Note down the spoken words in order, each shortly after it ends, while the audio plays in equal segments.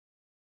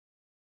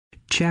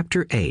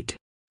Chapter 8.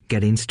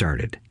 Getting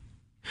Started.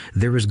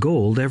 There is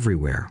gold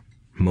everywhere.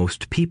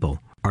 Most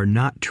people are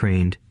not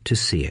trained to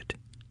see it.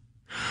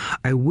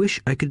 I wish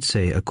I could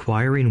say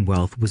acquiring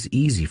wealth was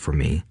easy for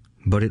me,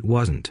 but it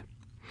wasn't.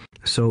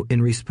 So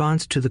in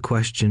response to the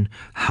question,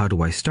 how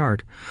do I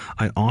start,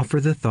 I offer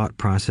the thought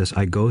process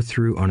I go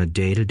through on a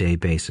day-to-day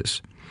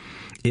basis.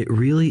 It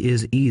really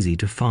is easy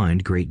to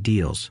find great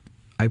deals.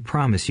 I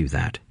promise you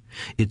that.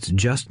 It's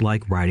just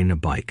like riding a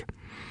bike.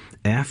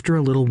 After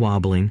a little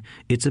wobbling,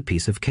 it's a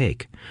piece of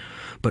cake.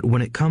 But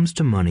when it comes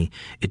to money,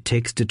 it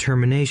takes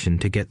determination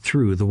to get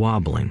through the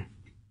wobbling.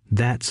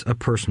 That's a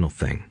personal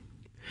thing.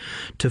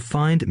 To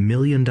find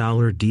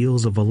million-dollar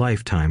deals of a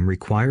lifetime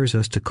requires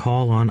us to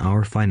call on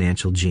our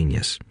financial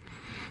genius.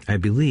 I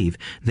believe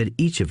that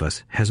each of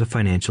us has a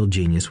financial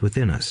genius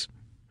within us.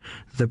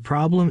 The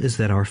problem is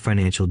that our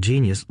financial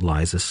genius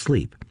lies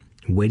asleep,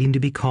 waiting to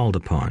be called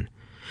upon.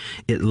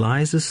 It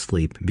lies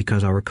asleep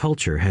because our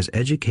culture has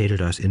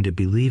educated us into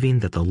believing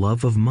that the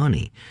love of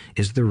money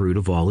is the root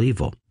of all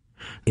evil.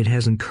 It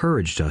has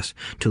encouraged us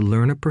to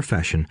learn a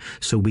profession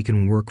so we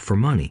can work for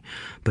money,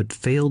 but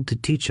failed to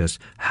teach us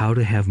how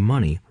to have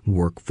money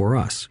work for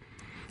us.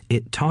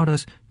 It taught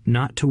us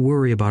not to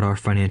worry about our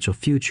financial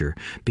future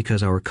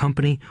because our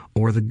company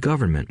or the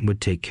government would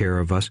take care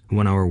of us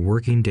when our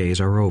working days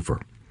are over.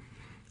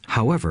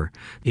 However,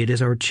 it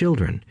is our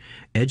children,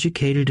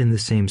 educated in the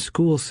same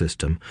school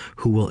system,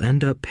 who will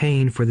end up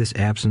paying for this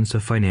absence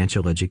of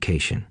financial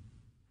education.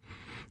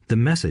 The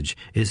message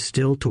is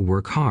still to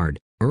work hard,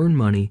 earn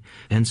money,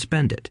 and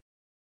spend it.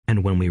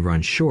 And when we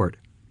run short,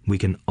 we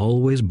can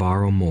always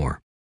borrow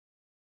more.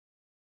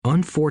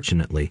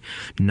 Unfortunately,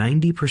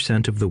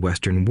 90% of the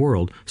Western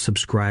world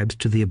subscribes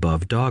to the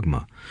above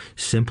dogma,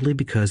 simply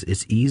because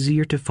it's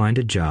easier to find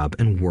a job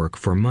and work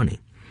for money.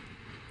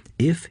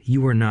 If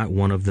you are not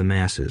one of the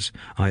masses,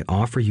 I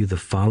offer you the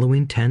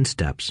following 10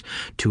 steps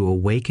to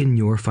awaken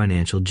your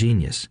financial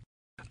genius.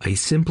 I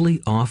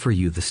simply offer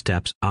you the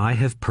steps I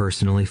have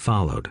personally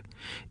followed.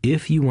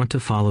 If you want to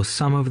follow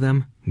some of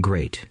them,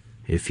 great.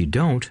 If you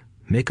don't,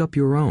 make up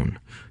your own.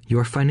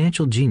 Your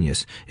financial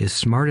genius is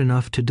smart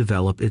enough to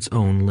develop its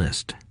own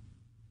list.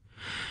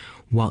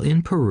 While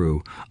in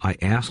Peru, I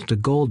asked a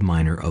gold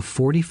miner of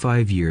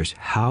 45 years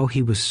how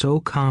he was so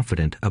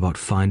confident about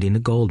finding a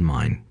gold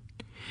mine.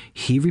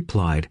 He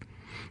replied,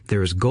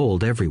 "There is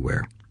gold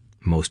everywhere.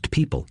 Most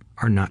people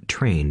are not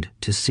trained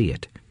to see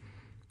it."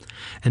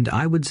 And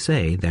I would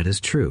say that is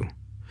true.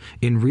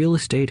 In real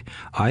estate,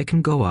 I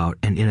can go out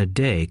and in a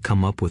day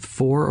come up with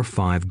 4 or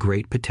 5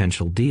 great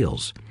potential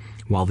deals,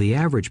 while the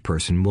average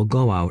person will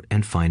go out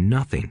and find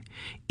nothing,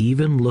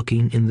 even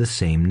looking in the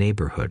same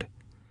neighborhood.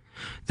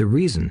 The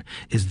reason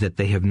is that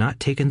they have not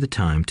taken the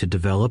time to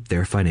develop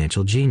their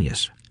financial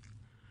genius.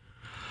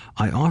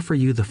 I offer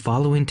you the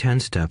following 10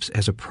 steps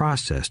as a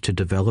process to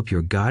develop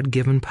your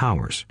God-given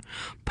powers,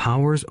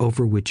 powers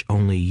over which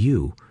only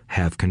you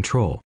have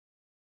control.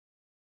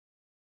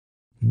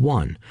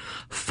 1.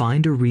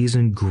 Find a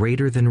reason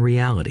greater than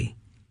reality,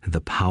 the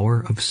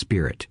power of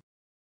spirit.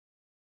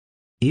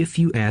 If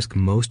you ask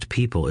most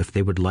people if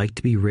they would like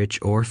to be rich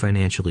or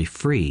financially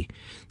free,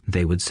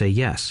 they would say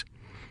yes.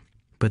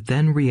 But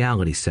then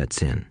reality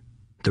sets in.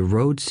 The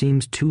road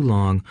seems too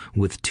long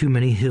with too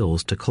many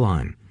hills to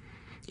climb.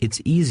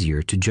 It's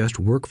easier to just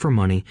work for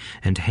money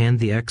and hand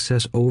the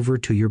excess over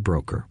to your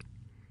broker.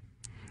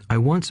 I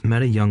once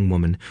met a young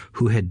woman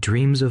who had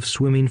dreams of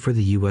swimming for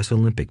the U.S.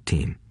 Olympic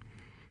team.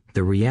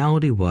 The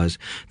reality was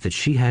that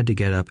she had to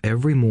get up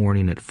every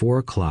morning at 4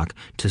 o'clock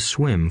to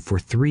swim for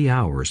 3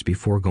 hours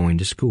before going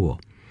to school.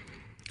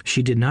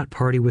 She did not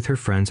party with her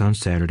friends on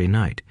Saturday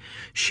night.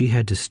 She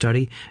had to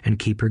study and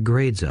keep her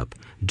grades up,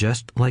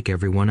 just like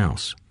everyone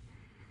else.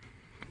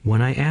 When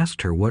I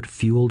asked her what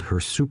fueled her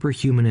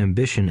superhuman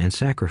ambition and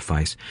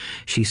sacrifice,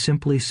 she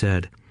simply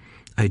said,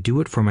 "I do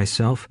it for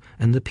myself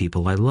and the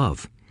people I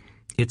love.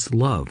 It's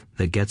love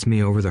that gets me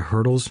over the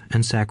hurdles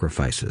and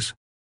sacrifices."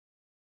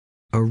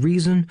 A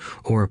reason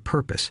or a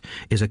purpose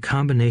is a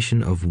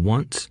combination of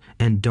wants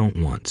and don't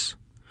wants.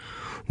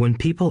 When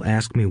people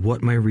ask me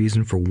what my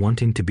reason for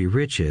wanting to be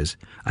rich is,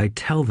 I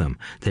tell them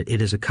that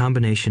it is a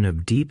combination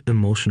of deep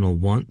emotional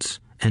wants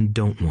and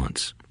don't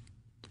wants.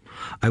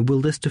 I will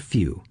list a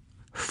few.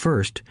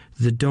 First,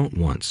 the don't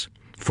wants,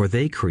 for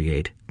they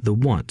create the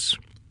wants.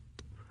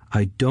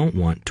 I don't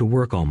want to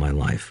work all my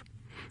life.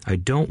 I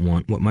don't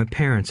want what my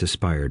parents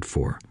aspired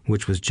for,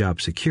 which was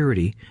job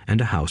security and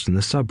a house in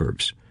the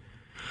suburbs.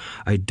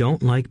 I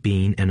don't like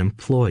being an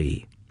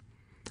employee.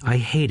 I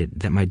hated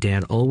that my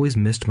dad always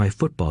missed my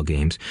football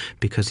games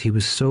because he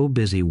was so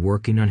busy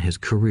working on his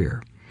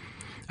career.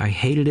 I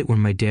hated it when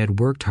my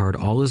dad worked hard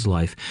all his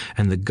life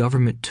and the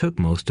government took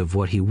most of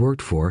what he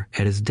worked for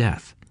at his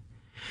death.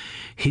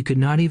 He could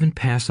not even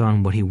pass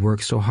on what he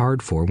worked so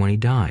hard for when he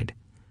died.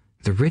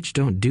 The rich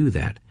don't do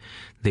that.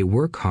 They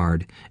work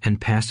hard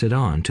and pass it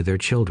on to their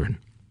children.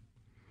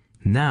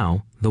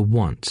 Now, the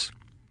wants.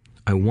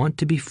 I want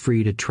to be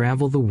free to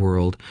travel the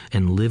world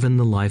and live in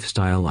the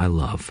lifestyle I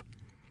love.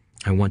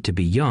 I want to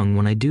be young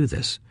when I do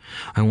this.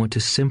 I want to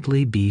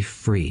simply be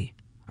free.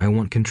 I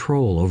want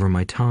control over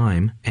my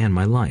time and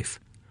my life.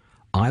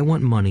 I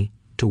want money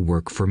to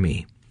work for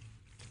me.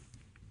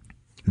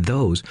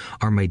 Those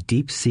are my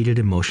deep-seated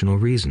emotional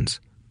reasons.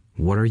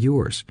 What are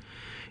yours?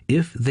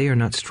 If they are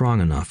not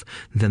strong enough,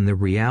 then the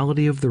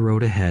reality of the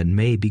road ahead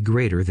may be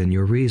greater than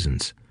your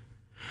reasons.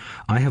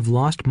 I have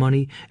lost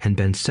money and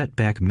been set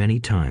back many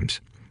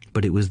times,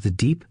 but it was the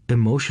deep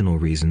emotional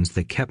reasons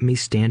that kept me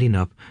standing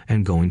up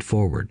and going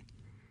forward.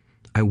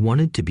 I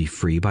wanted to be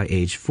free by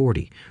age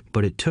 40,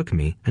 but it took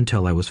me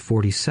until I was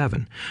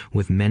 47,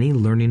 with many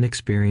learning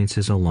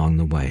experiences along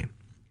the way.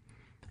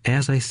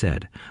 As I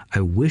said,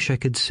 I wish I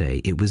could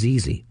say it was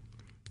easy.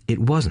 It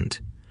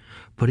wasn't,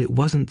 but it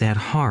wasn't that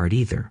hard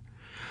either.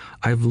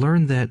 I've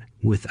learned that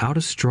without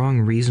a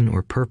strong reason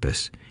or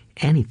purpose,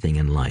 anything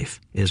in life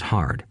is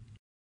hard.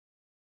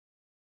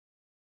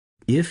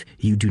 If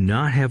you do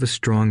not have a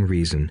strong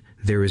reason,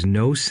 there is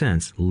no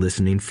sense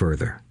listening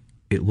further.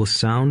 It will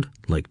sound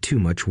like too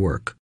much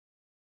work.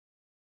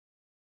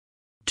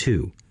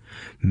 2.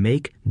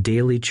 Make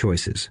daily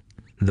choices.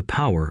 The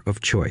power of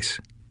choice.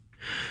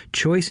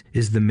 Choice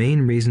is the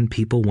main reason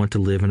people want to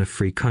live in a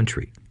free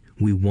country.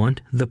 We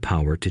want the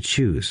power to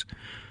choose.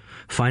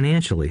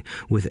 Financially,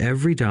 with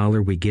every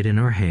dollar we get in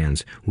our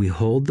hands, we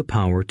hold the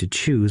power to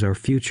choose our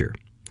future,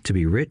 to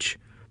be rich,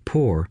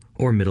 poor,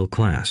 or middle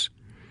class.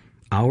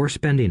 Our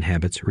spending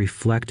habits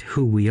reflect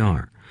who we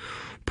are.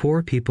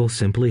 Poor people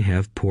simply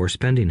have poor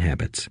spending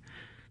habits.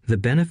 The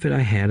benefit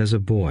I had as a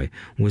boy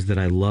was that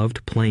I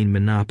loved playing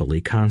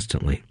Monopoly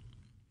constantly.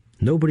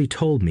 Nobody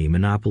told me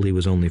Monopoly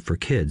was only for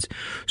kids,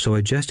 so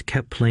I just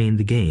kept playing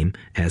the game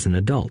as an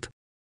adult.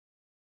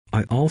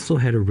 I also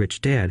had a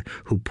rich dad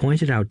who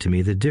pointed out to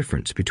me the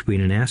difference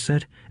between an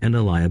asset and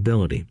a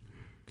liability.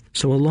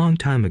 So a long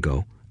time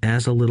ago,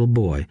 as a little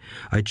boy,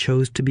 I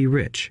chose to be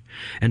rich,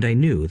 and I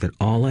knew that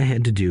all I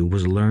had to do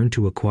was learn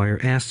to acquire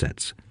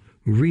assets,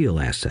 real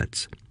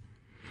assets.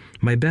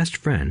 My best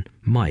friend,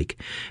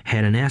 Mike,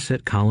 had an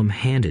asset column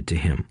handed to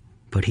him,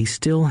 but he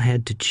still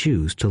had to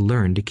choose to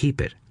learn to keep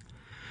it.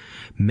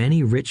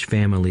 Many rich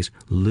families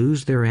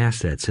lose their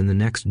assets in the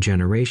next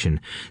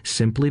generation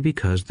simply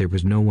because there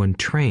was no one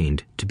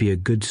trained to be a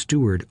good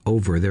steward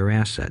over their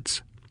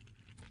assets.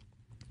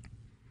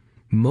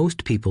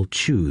 Most people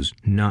choose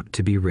not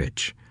to be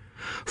rich.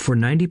 For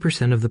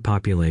 90% of the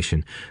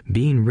population,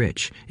 being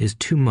rich is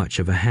too much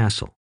of a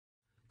hassle.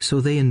 So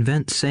they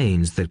invent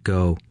sayings that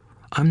go,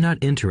 "I'm not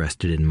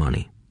interested in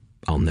money.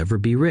 I'll never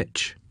be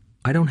rich.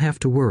 I don't have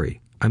to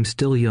worry. I'm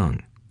still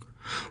young.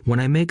 When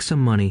I make some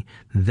money,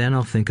 then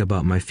I'll think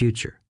about my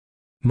future.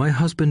 My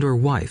husband or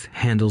wife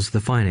handles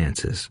the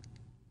finances."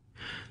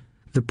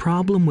 The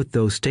problem with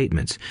those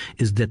statements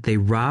is that they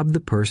rob the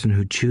person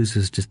who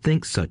chooses to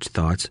think such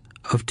thoughts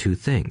of two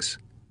things.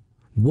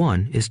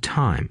 One is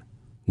time,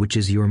 which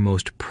is your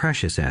most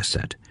precious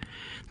asset.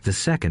 The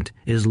second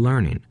is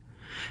learning.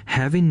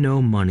 Having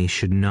no money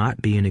should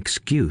not be an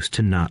excuse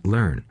to not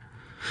learn,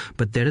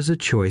 but that is a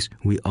choice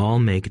we all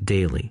make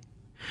daily.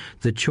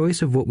 The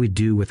choice of what we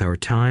do with our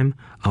time,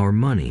 our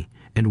money,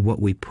 and what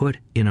we put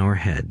in our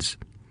heads.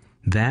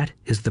 That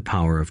is the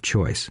power of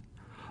choice.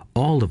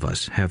 All of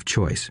us have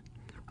choice.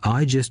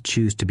 I just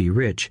choose to be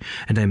rich,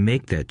 and I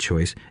make that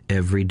choice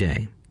every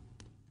day.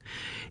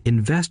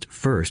 Invest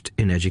first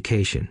in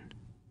education.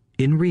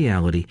 In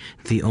reality,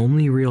 the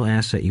only real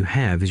asset you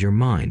have is your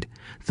mind,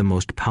 the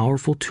most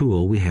powerful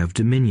tool we have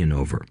dominion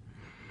over.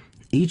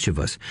 Each of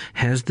us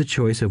has the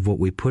choice of what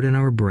we put in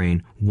our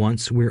brain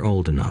once we're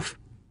old enough.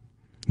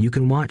 You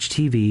can watch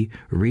TV,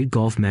 read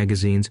golf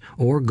magazines,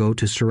 or go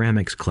to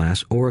ceramics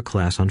class or a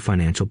class on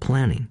financial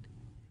planning.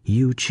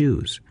 You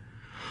choose.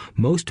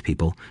 Most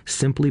people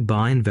simply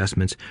buy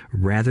investments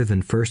rather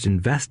than first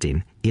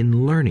investing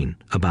in learning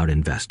about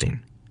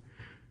investing.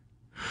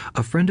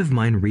 A friend of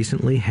mine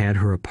recently had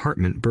her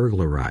apartment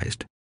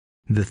burglarized.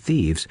 The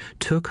thieves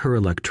took her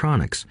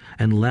electronics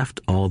and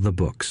left all the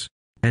books.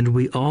 And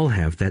we all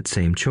have that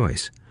same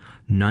choice.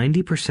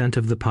 90%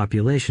 of the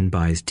population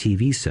buys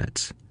TV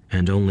sets,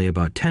 and only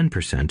about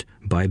 10%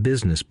 buy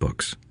business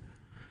books.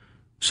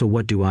 So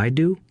what do?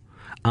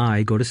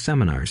 I go to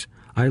seminars.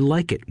 I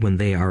like it when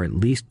they are at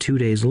least 2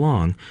 days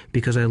long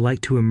because I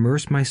like to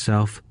immerse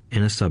myself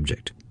in a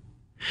subject.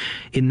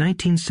 In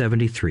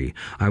 1973,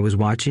 I was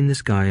watching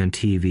this guy on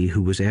TV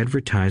who was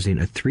advertising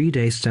a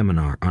 3-day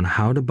seminar on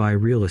how to buy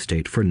real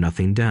estate for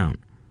nothing down.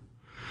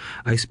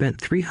 I spent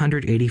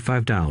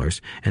 $385,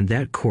 and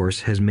that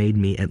course has made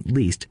me at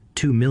least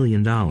 $2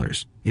 million,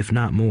 if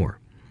not more.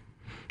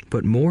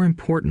 But more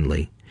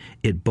importantly,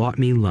 it bought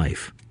me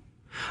life.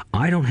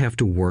 I don't have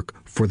to work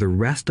for the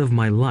rest of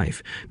my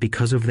life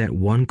because of that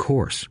one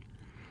course.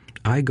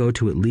 I go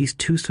to at least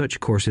 2 such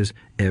courses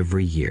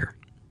every year.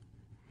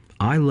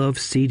 I love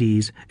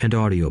CDs and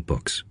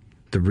audiobooks.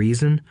 The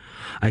reason?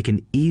 I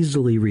can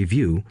easily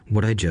review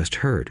what I just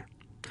heard.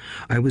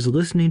 I was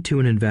listening to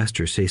an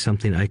investor say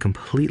something I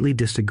completely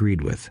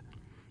disagreed with.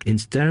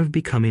 Instead of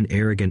becoming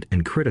arrogant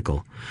and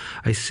critical,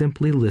 I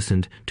simply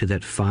listened to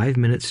that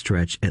 5-minute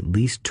stretch at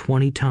least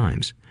 20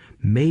 times,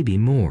 maybe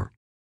more.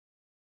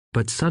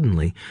 But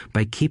suddenly,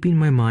 by keeping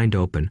my mind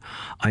open,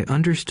 I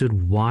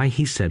understood why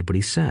he said what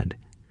he said.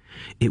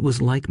 It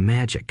was like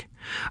magic.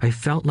 I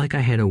felt like I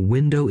had a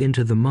window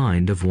into the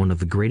mind of one of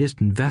the greatest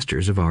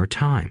investors of our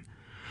time.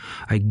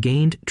 I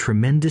gained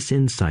tremendous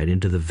insight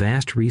into the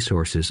vast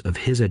resources of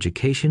his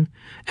education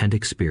and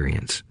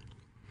experience.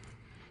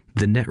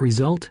 The net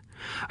result?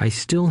 I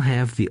still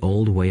have the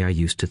old way I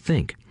used to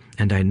think,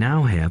 and I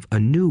now have a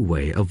new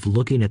way of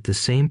looking at the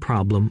same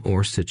problem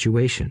or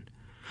situation.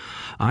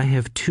 I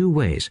have two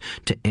ways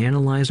to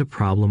analyze a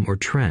problem or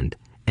trend,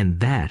 and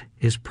that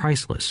is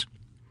priceless.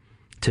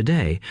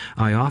 Today,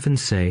 I often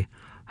say,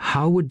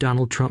 how would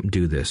Donald Trump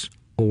do this,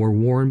 or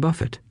Warren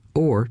Buffett,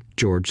 or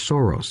George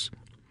Soros?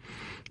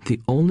 The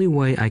only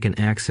way I can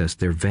access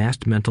their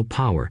vast mental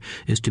power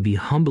is to be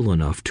humble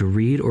enough to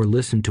read or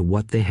listen to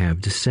what they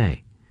have to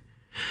say.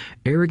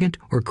 Arrogant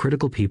or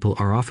critical people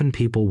are often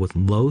people with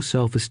low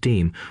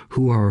self-esteem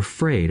who are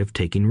afraid of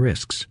taking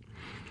risks.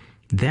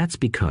 That's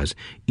because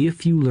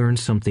if you learn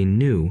something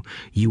new,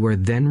 you are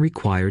then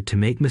required to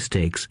make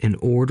mistakes in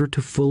order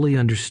to fully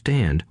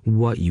understand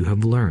what you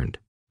have learned.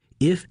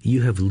 If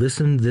you have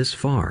listened this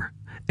far,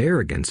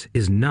 arrogance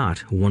is not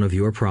one of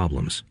your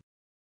problems.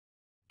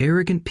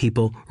 Arrogant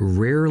people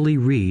rarely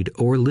read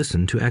or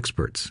listen to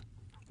experts.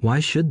 Why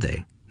should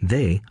they?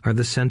 They are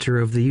the center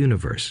of the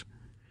universe.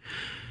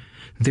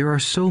 There are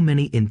so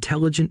many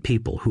intelligent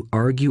people who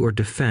argue or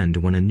defend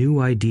when a new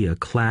idea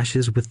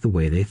clashes with the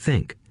way they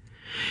think.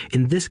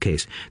 In this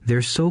case,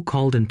 their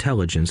so-called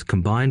intelligence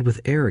combined with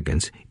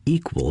arrogance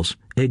equals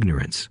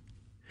ignorance.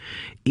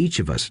 Each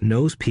of us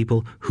knows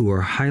people who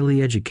are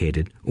highly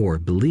educated or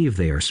believe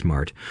they are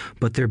smart,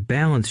 but their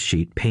balance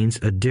sheet paints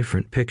a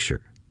different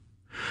picture.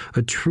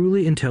 A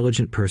truly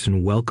intelligent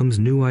person welcomes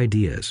new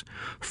ideas,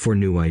 for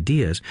new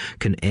ideas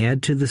can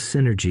add to the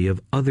synergy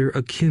of other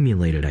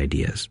accumulated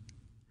ideas.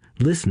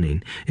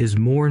 Listening is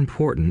more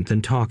important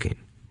than talking.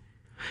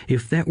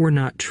 If that were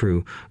not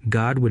true,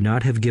 God would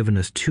not have given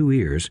us 2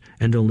 ears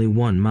and only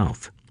 1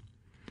 mouth.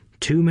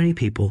 Too many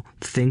people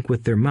think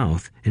with their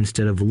mouth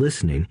instead of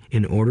listening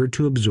in order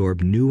to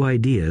absorb new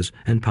ideas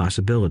and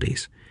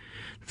possibilities.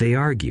 They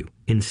argue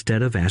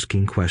instead of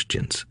asking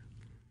questions.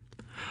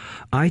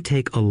 I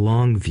take a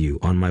long view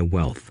on my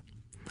wealth.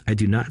 I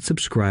do not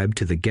subscribe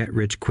to the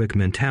get-rich-quick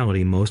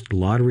mentality most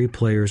lottery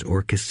players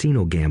or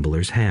casino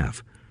gamblers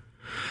have.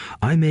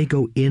 I may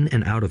go in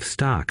and out of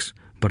stocks,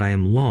 but I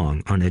am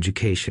long on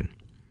education.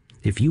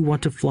 If you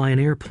want to fly an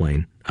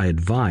airplane, I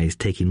advise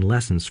taking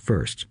lessons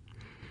first.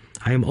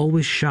 I am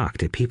always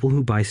shocked at people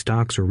who buy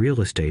stocks or real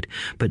estate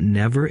but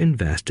never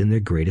invest in their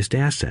greatest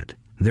asset,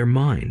 their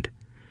mind.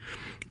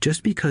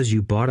 Just because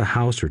you bought a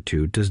house or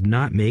two does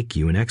not make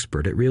you an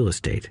expert at real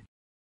estate.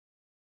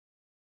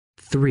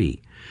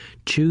 3.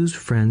 Choose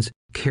friends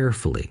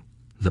carefully.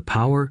 The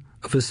power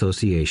of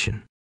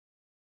association.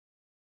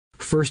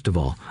 First of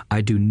all,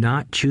 I do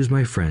not choose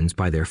my friends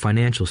by their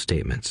financial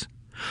statements.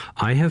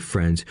 I have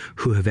friends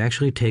who have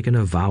actually taken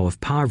a vow of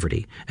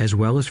poverty, as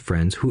well as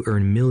friends who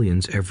earn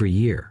millions every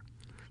year.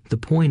 The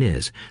point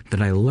is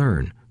that I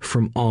learn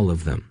from all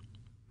of them.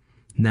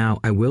 Now,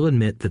 I will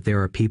admit that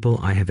there are people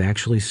I have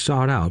actually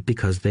sought out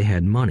because they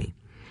had money.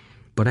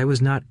 But I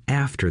was not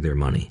after their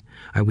money.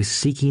 I was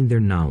seeking their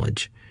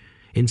knowledge.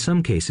 In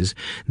some cases,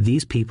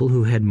 these people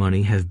who had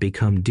money have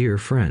become dear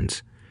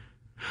friends.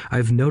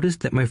 I've noticed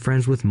that my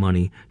friends with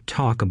money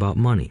talk about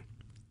money.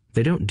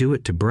 They don't do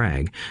it to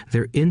brag.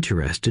 They're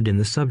interested in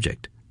the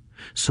subject.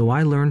 So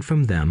I learn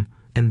from them,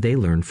 and they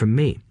learn from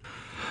me.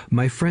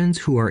 My friends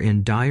who are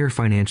in dire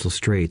financial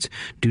straits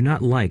do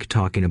not like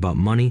talking about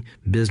money,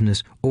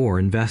 business, or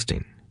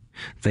investing.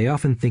 They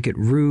often think it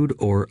rude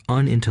or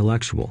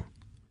unintellectual.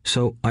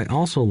 So I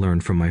also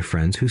learn from my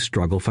friends who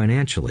struggle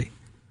financially.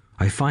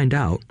 I find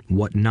out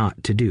what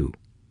not to do.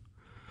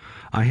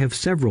 I have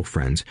several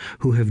friends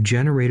who have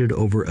generated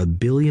over $1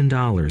 billion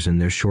in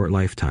their short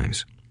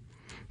lifetimes.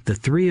 The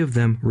 3 of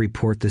them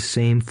report the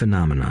same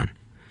phenomenon.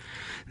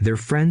 Their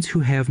friends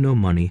who have no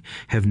money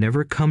have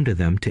never come to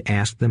them to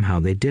ask them how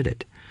they did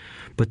it,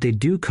 but they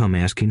do come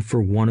asking for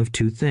one of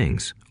 2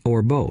 things,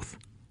 or both,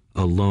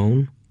 a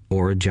loan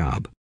or a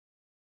job.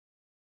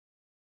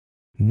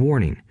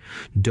 Warning: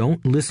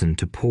 don't listen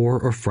to poor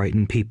or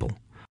frightened people.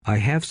 I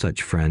have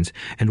such friends,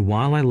 and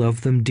while I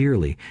love them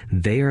dearly,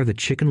 they are the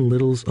Chicken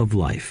Littles of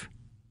life.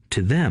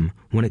 To them,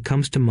 when it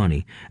comes to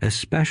money,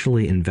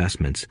 especially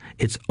investments,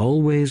 it's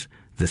always,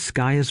 the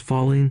sky is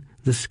falling,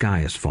 the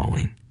sky is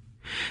falling.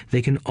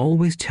 They can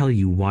always tell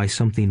you why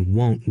something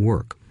won't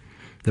work.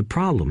 The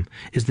problem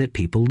is that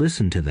people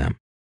listen to them.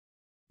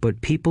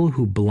 But people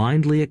who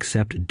blindly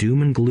accept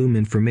doom and gloom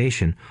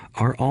information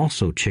are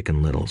also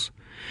Chicken Littles.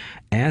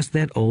 As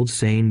that old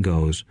saying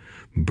goes,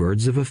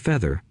 birds of a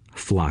feather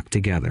flock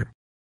together.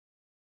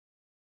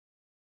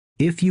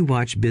 If you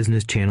watch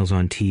business channels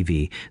on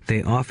TV,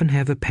 they often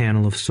have a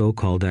panel of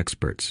so-called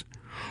experts.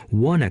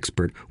 One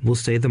expert will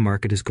say the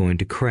market is going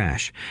to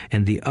crash,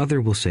 and the other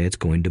will say it's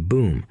going to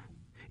boom.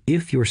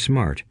 If you're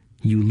smart,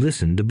 you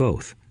listen to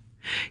both.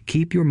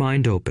 Keep your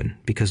mind open,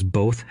 because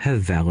both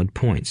have valid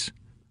points.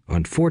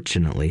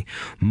 Unfortunately,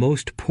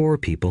 most poor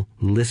people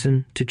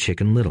listen to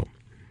Chicken Little.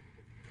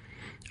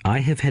 I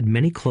have had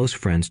many close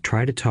friends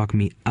try to talk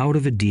me out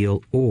of a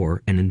deal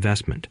or an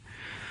investment.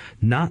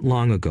 Not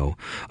long ago,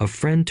 a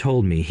friend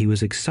told me he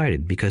was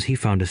excited because he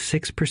found a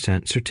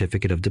 6%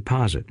 certificate of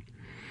deposit.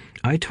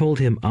 I told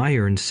him I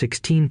earned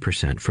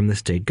 16% from the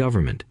state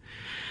government.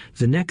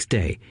 The next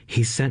day,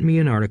 he sent me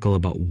an article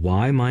about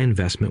why my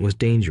investment was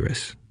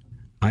dangerous.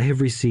 I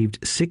have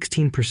received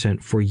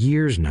 16% for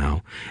years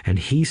now, and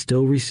he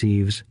still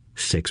receives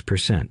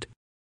 6%.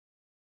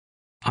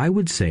 I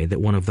would say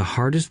that one of the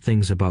hardest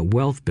things about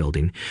wealth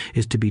building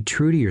is to be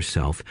true to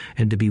yourself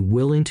and to be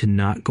willing to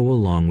not go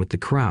along with the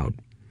crowd.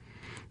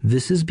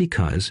 This is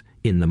because,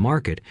 in the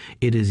market,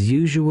 it is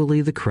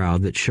usually the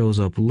crowd that shows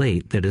up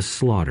late that is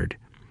slaughtered.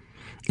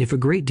 If a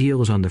great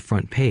deal is on the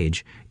front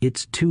page,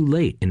 it's too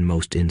late in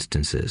most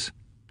instances.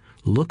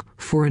 Look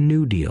for a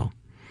new deal.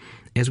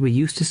 As we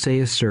used to say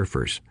as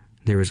surfers,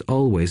 there is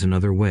always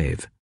another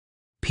wave.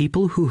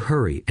 People who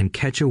hurry and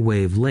catch a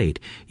wave late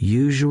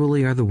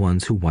usually are the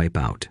ones who wipe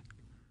out.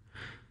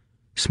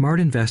 Smart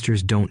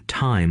investors don't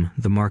time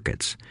the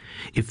markets.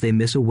 If they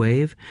miss a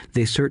wave,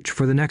 they search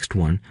for the next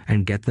one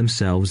and get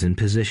themselves in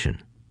position.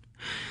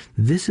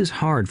 This is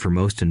hard for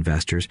most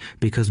investors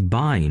because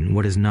buying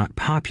what is not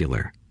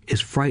popular is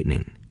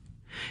frightening.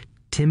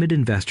 Timid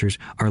investors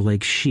are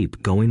like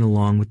sheep going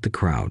along with the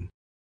crowd.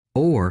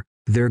 Or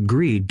their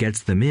greed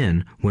gets them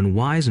in when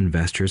wise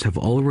investors have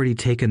already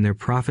taken their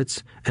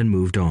profits and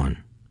moved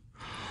on.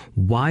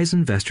 Wise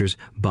investors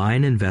buy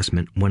an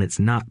investment when it's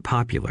not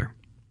popular.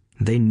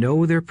 They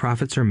know their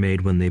profits are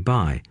made when they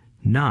buy,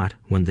 not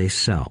when they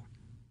sell.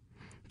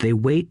 They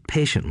wait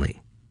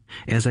patiently.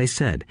 As I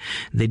said,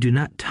 they do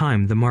not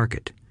time the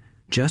market.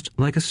 Just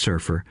like a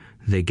surfer,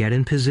 they get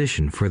in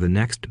position for the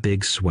next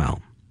big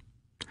swell.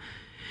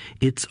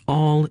 It's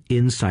all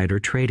insider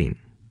trading.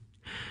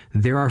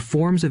 There are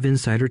forms of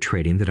insider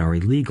trading that are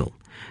illegal,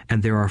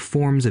 and there are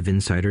forms of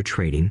insider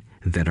trading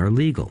that are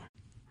legal.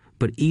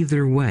 But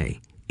either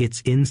way,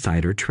 it's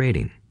insider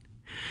trading.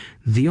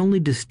 The only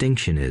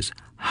distinction is,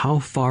 how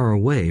far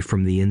away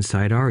from the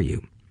inside are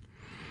you?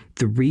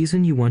 The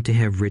reason you want to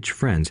have rich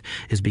friends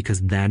is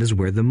because that is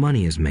where the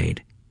money is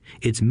made.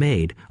 It's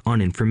made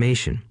on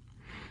information.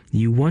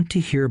 You want to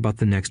hear about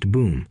the next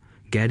boom,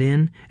 get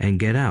in and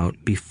get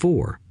out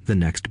before the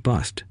next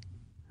bust.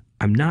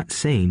 I'm not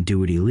saying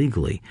do it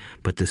illegally,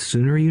 but the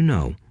sooner you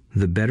know,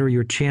 the better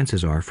your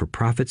chances are for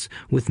profits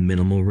with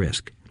minimal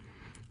risk.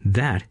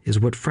 That is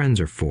what friends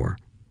are for,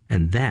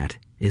 and that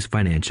is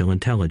financial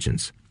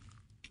intelligence.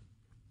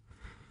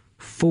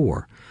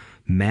 4.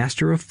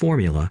 Master a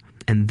formula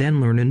and then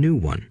learn a new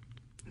one.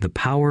 The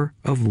power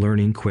of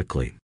learning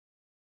quickly.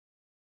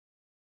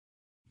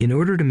 In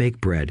order to make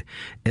bread,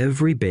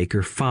 every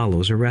baker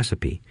follows a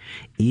recipe,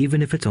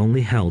 even if it's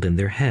only held in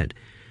their head.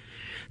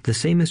 The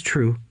same is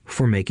true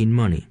for making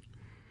money.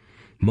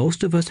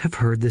 Most of us have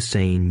heard the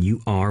saying,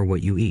 "You are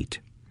what you eat."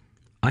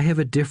 I have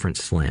a different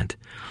slant.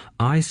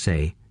 I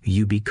say,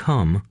 you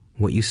become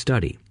what you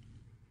study.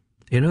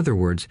 In other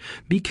words,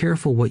 be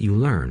careful what you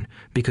learn,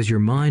 because your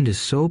mind is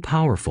so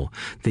powerful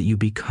that you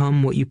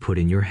become what you put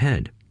in your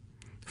head.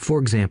 For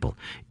example,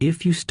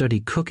 if you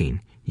study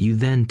cooking, you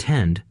then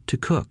tend to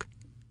cook.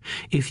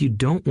 If you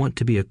don't want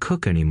to be a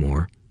cook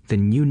anymore,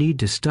 then you need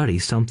to study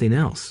something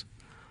else.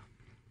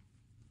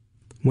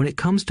 When it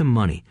comes to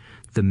money,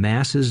 the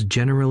masses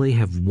generally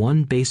have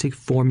one basic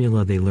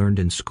formula they learned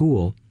in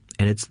school,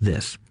 and it's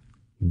this: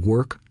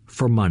 work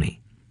for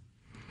money.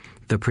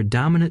 The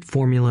predominant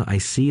formula I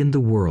see in the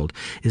world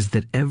is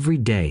that every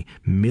day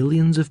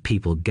millions of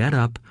people get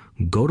up,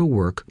 go to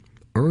work,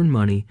 earn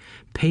money,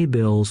 pay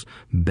bills,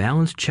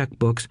 balance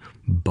checkbooks,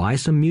 buy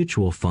some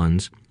mutual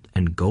funds,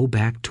 and go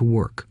back to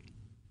work.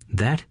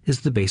 That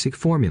is the basic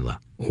formula,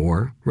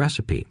 or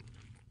recipe.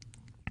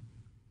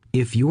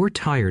 If you're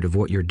tired of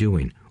what you're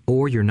doing,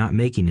 or you're not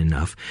making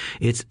enough,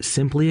 it's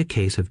simply a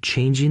case of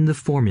changing the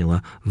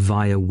formula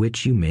via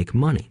which you make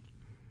money.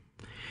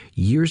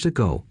 Years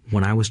ago,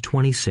 when I was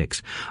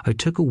 26, I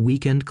took a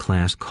weekend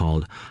class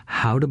called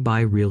How to Buy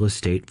Real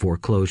Estate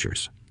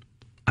Foreclosures.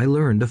 I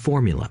learned a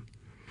formula.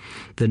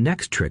 The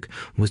next trick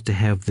was to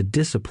have the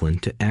discipline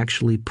to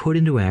actually put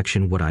into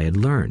action what I had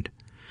learned.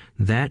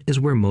 That is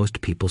where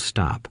most people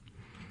stop.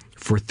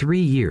 For 3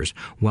 years,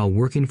 while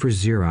working for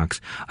Xerox,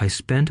 I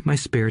spent my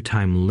spare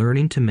time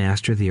learning to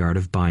master the art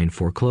of buying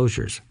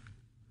foreclosures.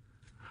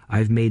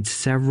 I've made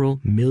several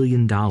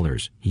 $million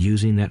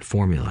using that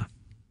formula.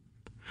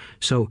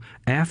 So,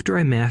 after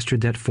I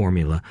mastered that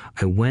formula,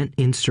 I went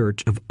in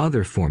search of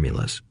other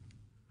formulas.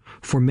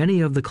 For many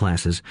of the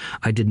classes,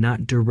 I did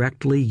not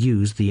directly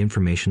use the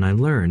information I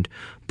learned,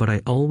 but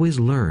I always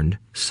learned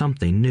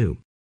something new.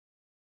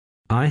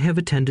 I have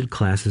attended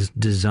classes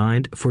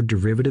designed for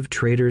derivative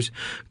traders,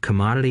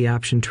 commodity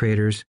option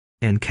traders,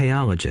 and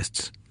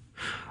chaologists.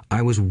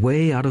 I was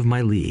way out of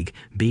my league,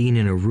 being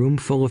in a room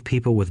full of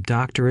people with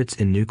doctorates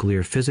in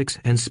nuclear physics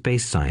and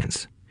space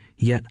science.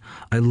 Yet,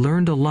 I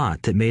learned a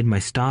lot that made my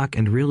stock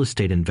and real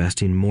estate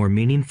investing more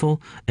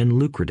meaningful and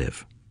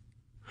lucrative.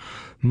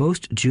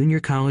 Most junior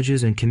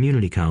colleges and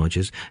community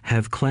colleges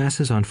have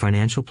classes on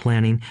financial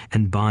planning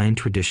and buying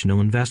traditional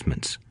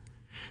investments.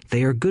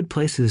 They are good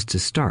places to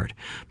start,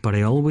 but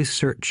I always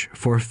search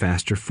for a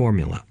faster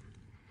formula.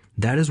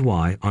 That is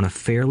why, on a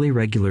fairly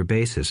regular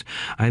basis,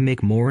 I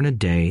make more in a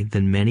day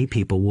than many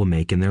people will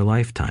make in their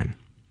lifetime.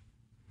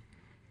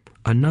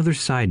 Another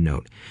side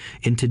note,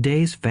 in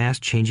today's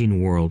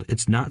fast-changing world,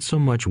 it's not so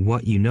much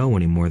what you know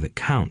anymore that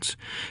counts,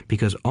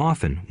 because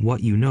often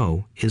what you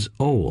know is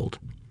old.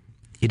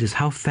 It is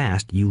how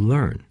fast you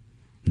learn.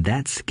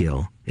 That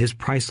skill is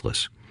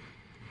priceless.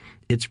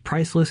 It's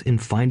priceless in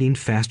finding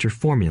faster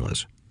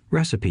formulas,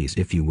 recipes,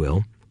 if you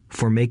will,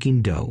 for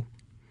making dough.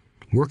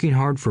 Working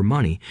hard for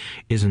money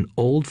is an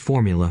old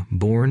formula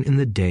born in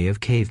the day of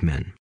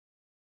cavemen.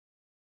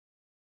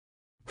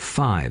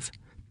 5.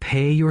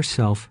 Pay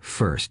yourself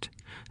first.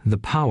 The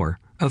power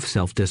of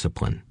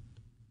self-discipline.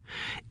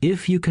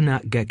 If you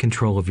cannot get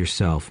control of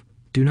yourself,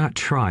 do not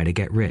try to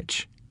get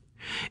rich.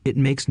 It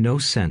makes no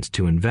sense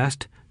to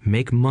invest,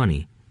 make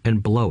money,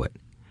 and blow it.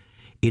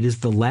 It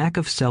is the lack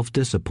of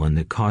self-discipline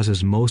that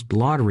causes most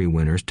lottery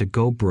winners to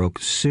go broke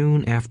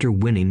soon after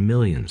winning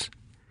millions.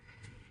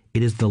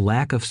 It is the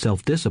lack of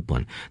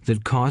self-discipline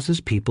that causes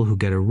people who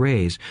get a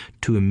raise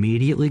to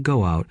immediately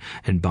go out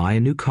and buy a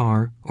new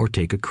car or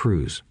take a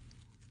cruise.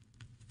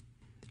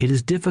 It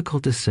is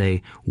difficult to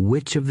say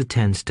which of the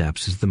 10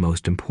 steps is the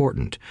most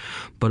important,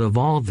 but of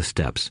all the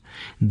steps,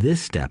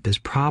 this step is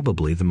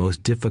probably the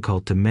most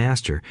difficult to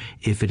master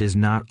if it is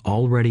not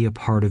already a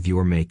part of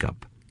your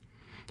makeup.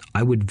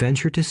 I would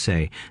venture to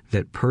say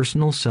that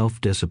personal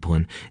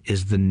self-discipline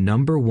is the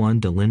number one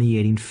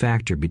delineating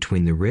factor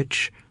between the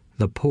rich,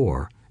 the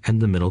poor,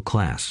 and the middle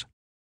class.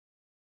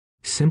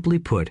 Simply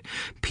put,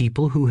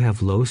 people who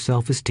have low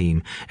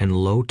self-esteem and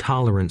low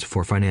tolerance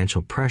for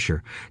financial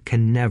pressure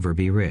can never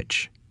be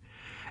rich.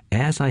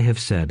 As I have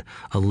said,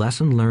 a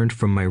lesson learned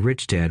from my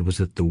rich dad was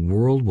that the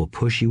world will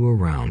push you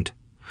around.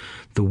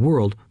 The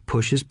world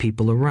pushes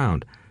people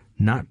around,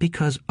 not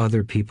because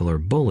other people are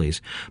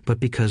bullies, but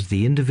because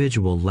the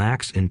individual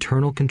lacks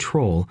internal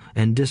control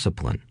and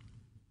discipline.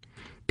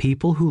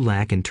 People who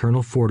lack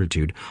internal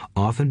fortitude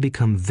often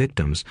become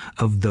victims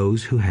of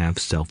those who have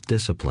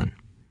self-discipline.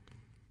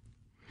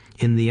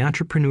 In the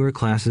entrepreneur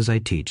classes I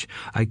teach,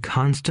 I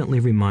constantly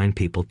remind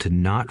people to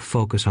not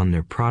focus on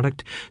their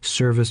product,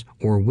 service,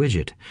 or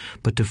widget,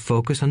 but to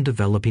focus on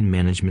developing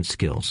management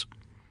skills.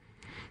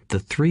 The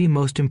 3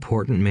 most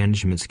important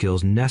management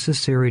skills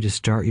necessary to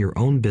start your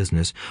own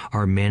business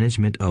are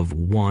management of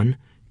 1.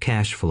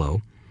 Cash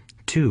flow,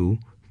 2.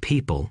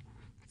 People,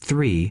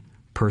 3.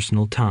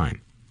 Personal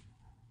time.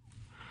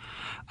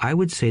 I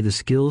would say the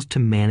skills to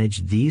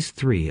manage these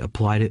 3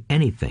 apply to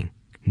anything,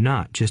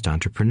 not just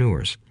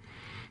entrepreneurs.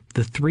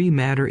 The 3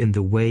 matter in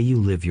the way you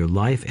live your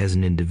life as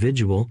an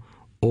individual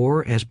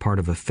or as part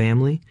of a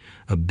family,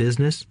 a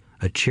business,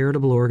 a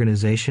charitable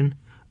organization,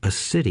 a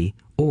city,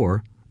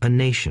 or a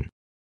nation.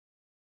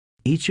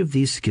 Each of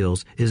these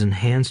skills is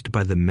enhanced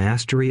by the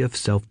mastery of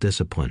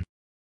self-discipline.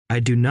 I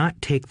do not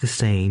take the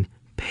saying,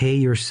 "pay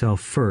yourself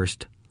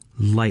first,"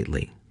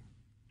 lightly.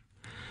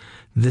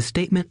 The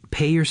statement,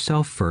 "pay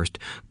yourself first,"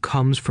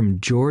 comes from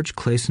George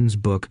Clason's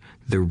book,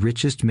 The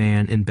Richest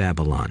Man in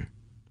Babylon.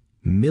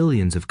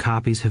 Millions of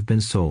copies have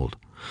been sold.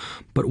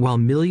 But while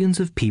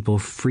millions of people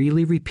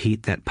freely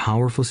repeat that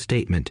powerful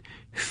statement,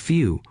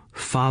 few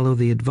follow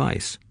the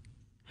advice.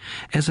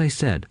 As I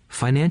said,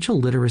 financial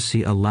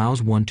literacy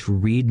allows one to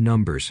read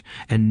numbers,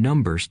 and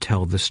numbers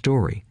tell the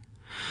story.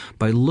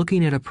 By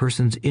looking at a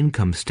person's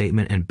income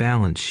statement and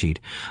balance sheet,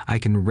 I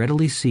can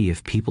readily see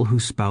if people who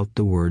spout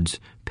the words,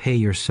 "pay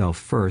yourself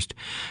first,"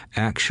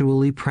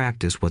 actually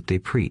practice what they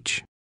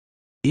preach.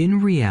 In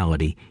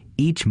reality,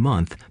 each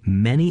month,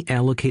 many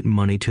allocate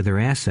money to their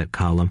asset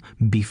column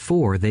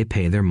before they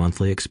pay their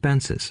monthly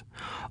expenses.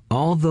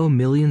 Although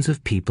millions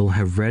of people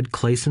have read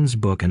Clason's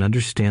book and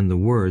understand the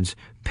words,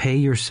 "pay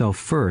yourself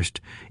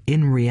first,"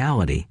 in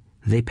reality,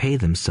 they pay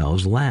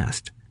themselves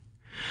last.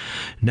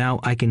 Now,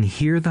 I can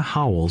hear the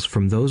howls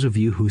from those of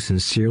you who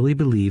sincerely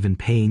believe in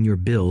paying your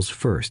bills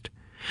first,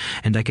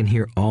 and I can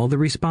hear all the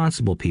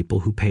responsible people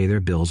who pay their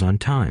bills on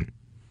time.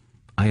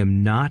 I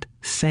am not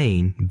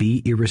saying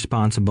be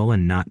irresponsible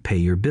and not pay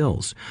your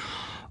bills.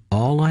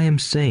 All I am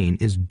saying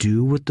is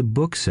do what the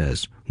book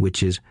says,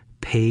 which is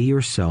pay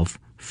yourself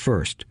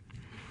first.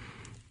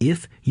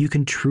 If you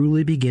can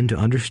truly begin to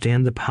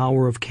understand the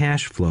power of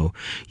cash flow,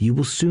 you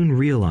will soon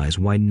realize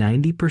why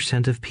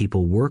 90% of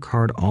people work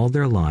hard all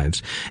their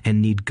lives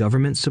and need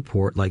government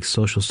support like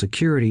Social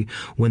Security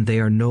when they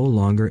are no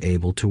longer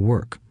able to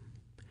work.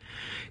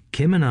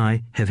 Kim and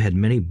I have had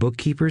many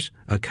bookkeepers,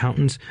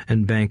 accountants,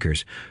 and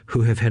bankers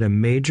who have had a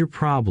major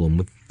problem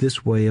with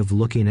this way of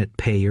looking at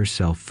pay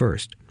yourself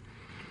first.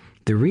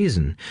 The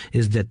reason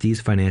is that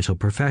these financial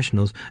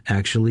professionals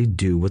actually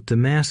do what the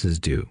masses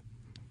do.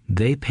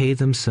 They pay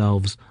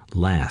themselves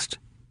last.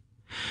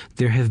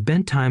 There have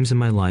been times in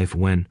my life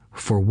when,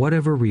 for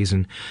whatever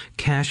reason,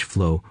 cash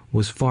flow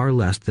was far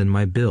less than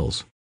my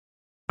bills.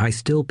 I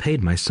still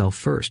paid myself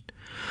first.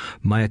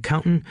 My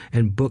accountant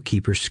and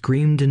bookkeeper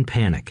screamed in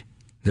panic.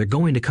 They're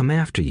going to come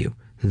after you.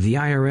 The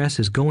IRS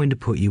is going to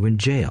put you in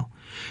jail.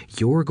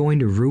 You're going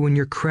to ruin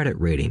your credit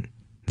rating.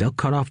 They'll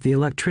cut off the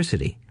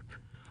electricity.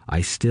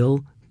 I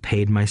still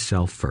paid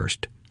myself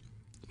first.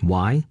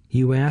 Why,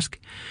 you ask?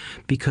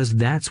 Because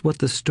that's what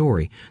the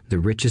story, The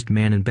Richest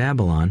Man in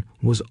Babylon,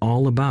 was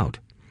all about.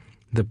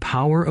 The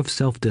power of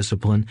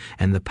self-discipline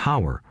and the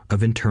power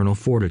of internal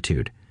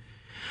fortitude.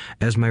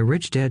 As my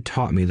rich dad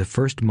taught me the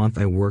first month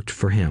I worked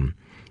for him,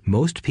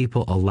 most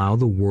people allow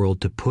the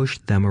world to push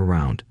them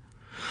around.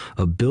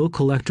 A bill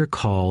collector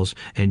calls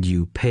and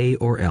you pay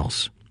or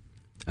else.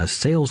 A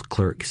sales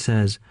clerk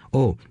says,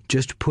 "Oh,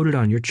 just put it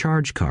on your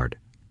charge card."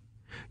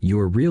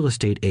 Your real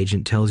estate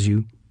agent tells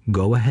you,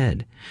 "Go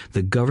ahead.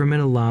 The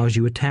government allows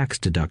you a tax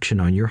deduction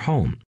on your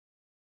home."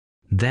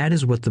 That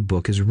is what the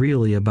book is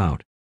really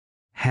about.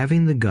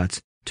 Having the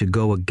guts to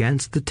go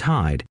against the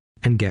tide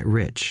and get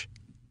rich.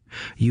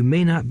 You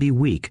may not be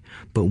weak,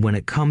 but when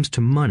it comes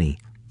to money,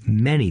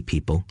 many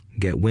people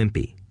get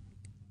wimpy.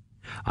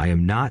 I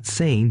am not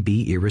saying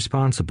be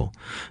irresponsible.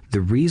 The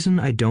reason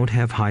I don't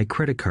have high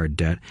credit card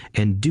debt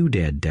and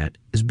doodad debt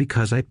is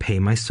because I pay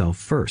myself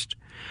first.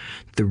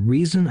 The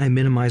reason I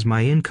minimize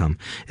my income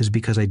is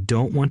because I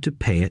don't want to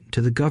pay it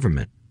to the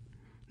government.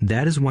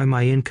 That is why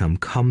my income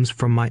comes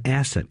from my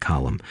asset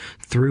column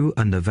through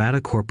a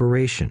Nevada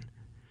corporation.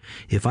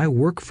 If I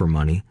work for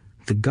money,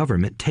 the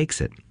government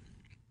takes it.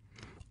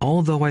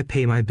 Although I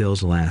pay my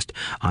bills last,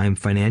 I am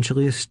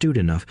financially astute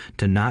enough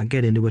to not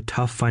get into a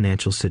tough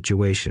financial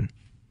situation.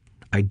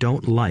 I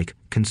don't like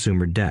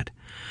consumer debt.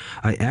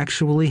 I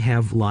actually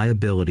have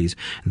liabilities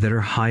that are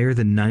higher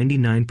than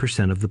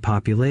 99% of the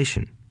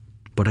population,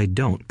 but I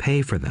don't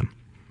pay for them.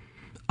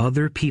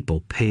 Other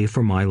people pay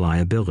for my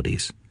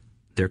liabilities.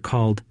 They're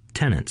called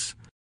tenants.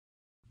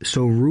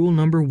 So rule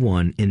number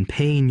 1 in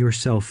paying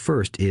yourself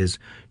first is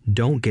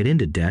don't get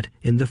into debt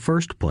in the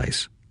first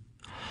place.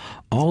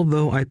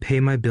 Although I pay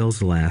my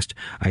bills last,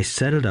 I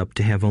set it up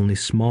to have only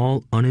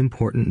small,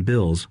 unimportant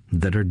bills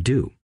that are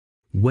due.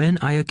 When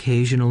I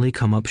occasionally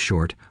come up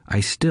short, I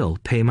still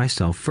pay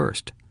myself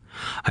first.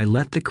 I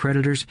let the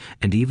creditors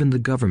and even the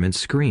government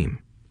scream.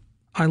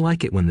 I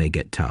like it when they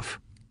get tough.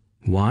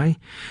 Why?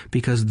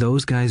 Because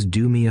those guys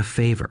do me a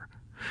favor.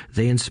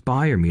 They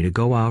inspire me to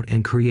go out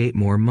and create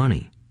more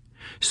money.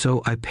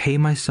 So I pay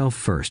myself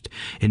first,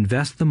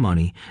 invest the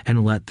money,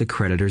 and let the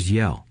creditors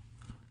yell.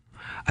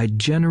 I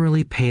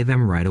generally pay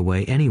them right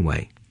away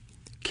anyway.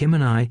 Kim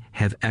and I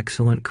have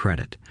excellent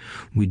credit.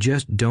 We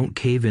just don't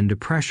cave into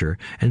pressure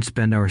and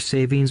spend our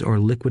savings or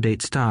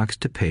liquidate stocks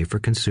to pay for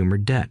consumer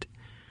debt.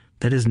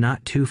 That is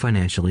not too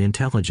financially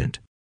intelligent.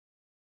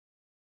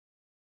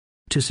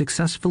 To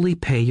successfully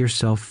pay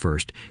yourself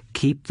first,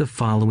 keep the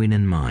following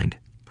in mind.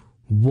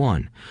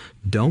 1.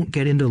 Don't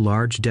get into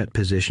large debt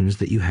positions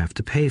that you have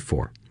to pay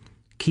for.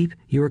 Keep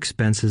your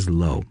expenses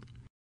low.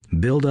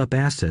 Build up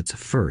assets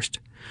first.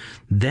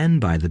 Then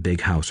buy the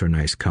big house or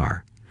nice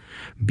car.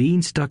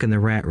 Being stuck in the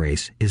rat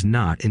race is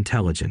not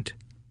intelligent.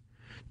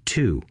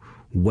 2.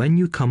 When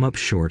you come up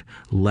short,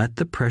 let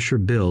the pressure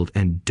build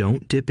and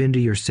don't dip into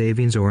your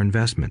savings or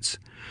investments.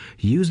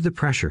 Use the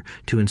pressure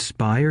to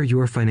inspire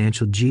your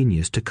financial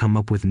genius to come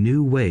up with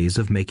new ways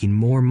of making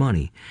more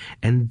money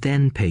and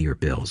then pay your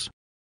bills.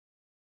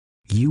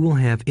 You will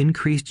have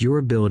increased your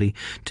ability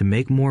to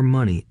make more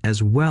money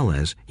as well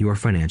as your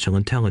financial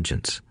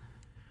intelligence.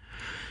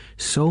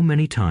 So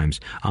many times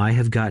I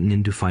have gotten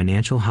into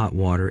financial hot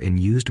water and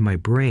used my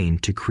brain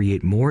to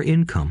create more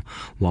income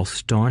while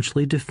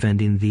staunchly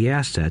defending the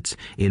assets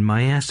in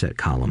my asset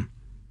column.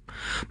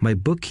 My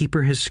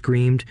bookkeeper has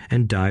screamed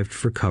and dived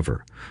for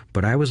cover,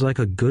 but I was like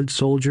a good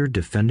soldier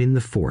defending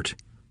the fort.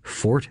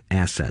 Fort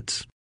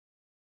assets.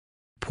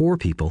 Poor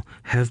people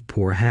have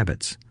poor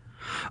habits.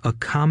 A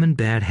common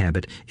bad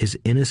habit is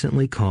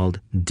innocently called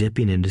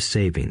dipping into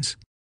savings.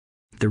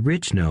 The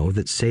rich know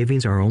that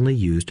savings are only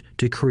used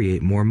to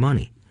create more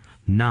money,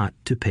 not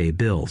to pay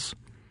bills.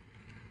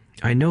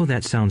 I know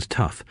that sounds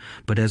tough,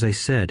 but as I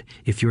said,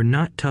 if you're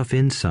not tough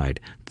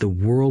inside, the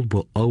world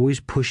will always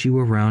push you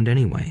around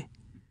anyway.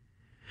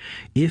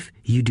 If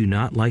you do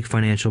not like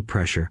financial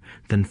pressure,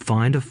 then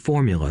find a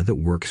formula that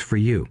works for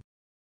you.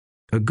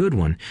 A good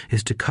one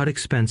is to cut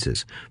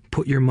expenses,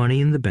 put your money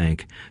in the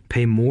bank,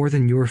 pay more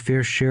than your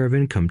fair share of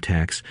income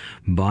tax,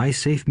 buy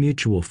safe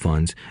mutual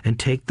funds, and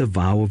take the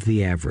vow of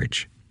the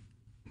average.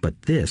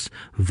 But this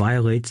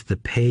violates the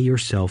pay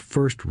yourself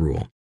first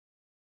rule.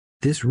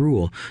 This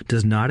rule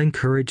does not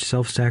encourage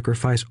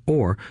self-sacrifice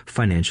or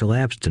financial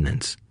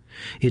abstinence.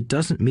 It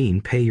doesn't mean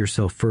pay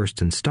yourself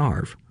first and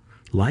starve.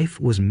 Life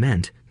was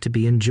meant to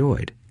be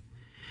enjoyed.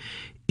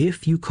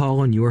 If you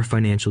call on your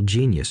financial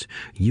genius,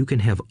 you can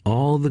have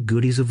all the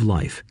goodies of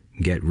life,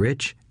 get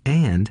rich,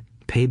 and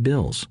pay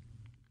bills.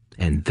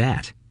 And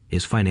that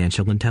is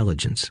financial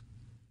intelligence.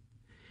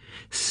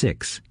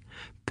 6.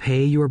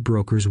 Pay your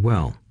brokers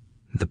well.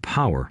 The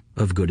power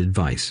of good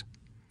advice.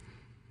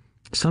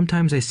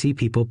 Sometimes I see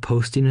people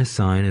posting a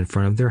sign in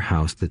front of their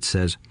house that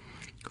says,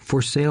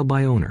 "For sale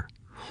by owner."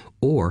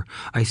 Or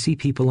I see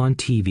people on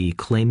TV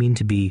claiming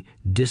to be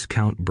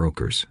discount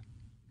brokers.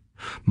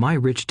 My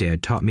rich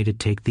dad taught me to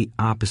take the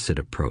opposite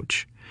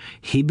approach.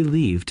 He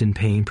believed in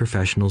paying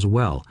professionals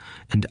well,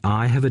 and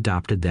I have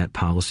adopted that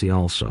policy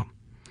also.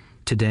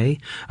 Today,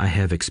 I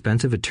have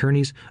expensive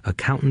attorneys,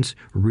 accountants,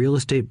 real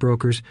estate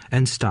brokers,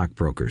 and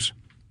stockbrokers.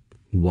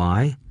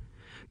 Why?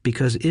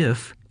 Because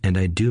if, and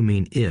I do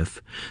mean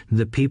if,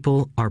 the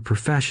people are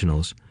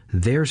professionals,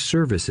 their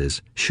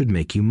services should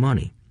make you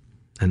money.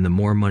 And the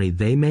more money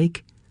they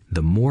make,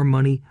 the more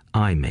money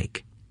I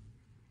make.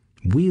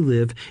 We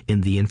live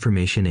in the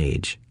information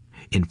age.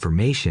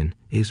 Information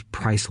is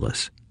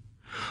priceless.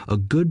 A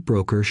good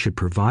broker should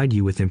provide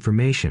you with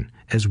information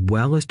as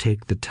well as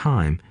take the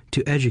time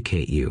to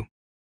educate you.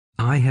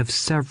 I have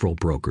several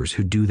brokers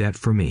who do that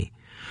for me.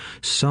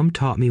 Some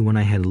taught me when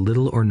I had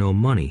little or no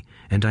money,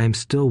 and I am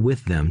still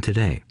with them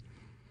today.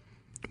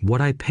 What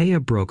I pay a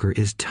broker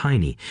is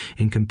tiny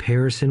in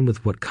comparison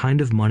with what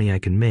kind of money I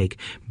can make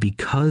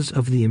because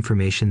of the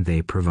information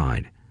they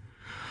provide.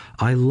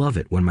 I love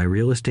it when my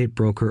real estate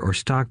broker or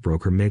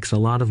stockbroker makes a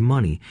lot of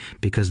money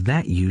because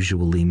that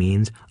usually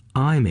means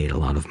I made a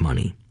lot of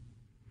money.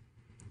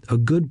 A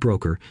good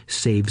broker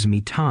saves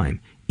me time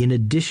in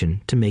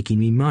addition to making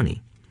me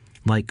money.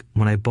 Like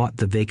when I bought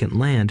the vacant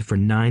land for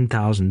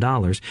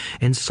 $9,000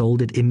 and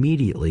sold it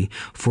immediately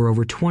for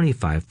over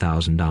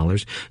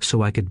 $25,000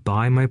 so I could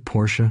buy my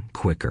Porsche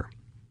quicker.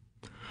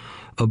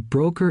 A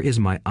broker is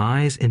my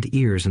eyes and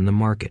ears in the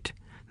market.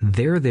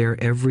 They're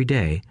there every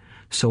day,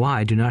 so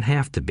I do not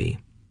have to be.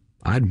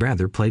 I'd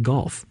rather play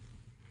golf.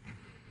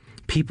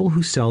 People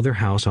who sell their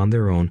house on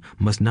their own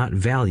must not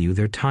value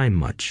their time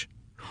much.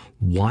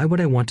 Why would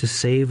I want to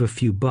save a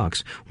few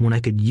bucks when I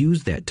could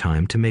use that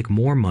time to make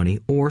more money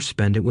or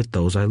spend it with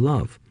those I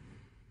love?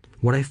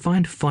 What I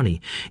find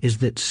funny is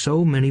that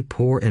so many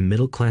poor and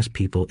middle-class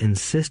people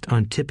insist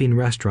on tipping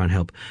restaurant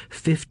help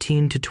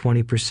 15 to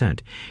 20%,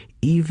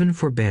 even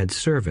for bad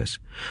service,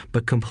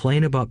 but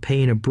complain about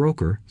paying a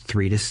broker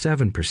 3 to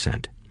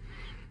 7%.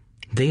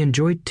 They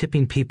enjoy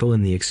tipping people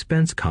in the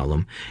expense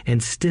column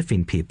and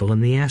stiffing people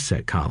in the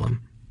asset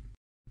column.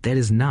 That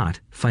is not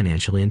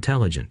financially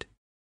intelligent.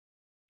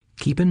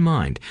 Keep in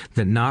mind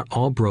that not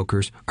all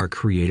brokers are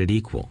created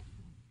equal.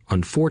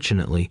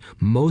 Unfortunately,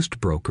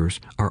 most brokers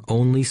are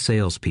only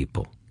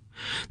salespeople.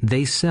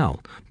 They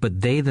sell,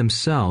 but they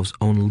themselves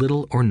own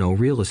little or no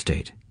real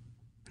estate.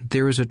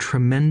 There is a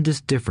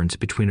tremendous difference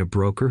between a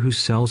broker who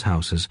sells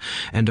houses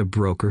and a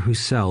broker who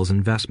sells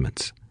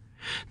investments.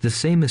 The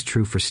same is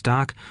true for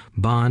stock,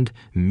 bond,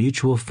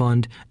 mutual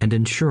fund, and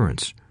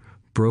insurance,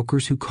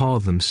 brokers who call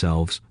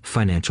themselves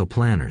financial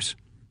planners.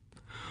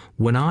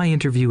 When I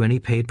interview any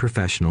paid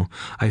professional,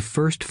 I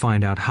first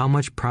find out how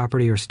much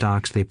property or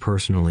stocks they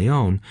personally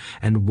own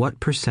and what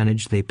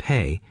percentage they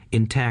pay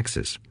in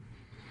taxes.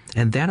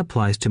 And that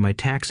applies to my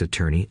tax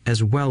attorney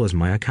as well as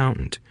my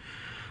accountant.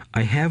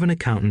 I have an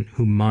accountant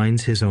who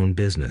minds his own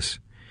business.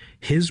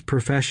 His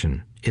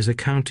profession is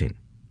accounting,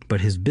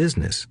 but his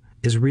business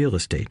is real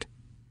estate.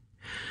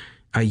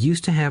 I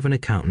used to have an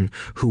accountant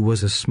who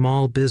was a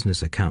small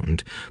business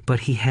accountant,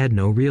 but he had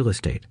no real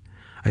estate.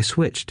 I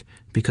switched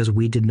because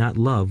we did not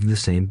love the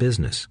same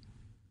business.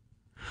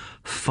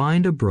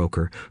 Find a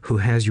broker who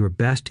has your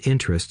best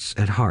interests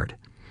at heart.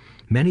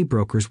 Many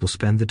brokers will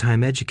spend the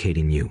time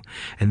educating you,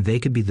 and they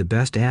could be the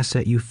best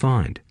asset you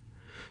find.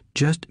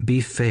 Just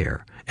be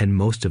fair, and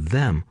most of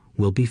them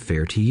will be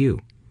fair to you.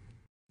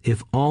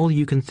 If all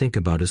you can think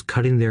about is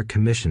cutting their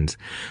commissions,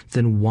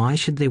 then why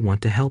should they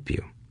want to help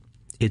you?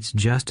 It's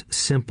just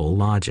simple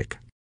logic.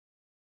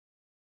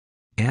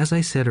 As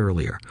I said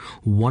earlier,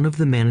 one of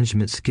the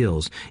management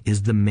skills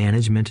is the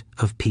management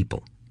of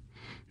people.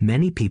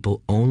 Many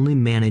people only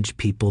manage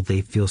people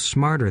they feel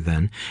smarter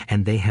than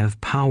and they have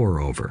power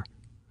over.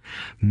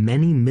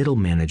 Many middle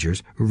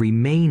managers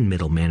remain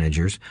middle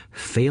managers,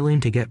 failing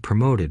to get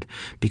promoted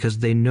because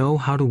they know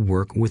how to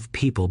work with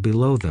people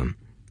below them,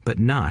 but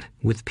not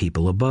with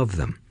people above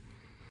them.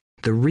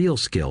 The real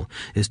skill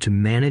is to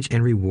manage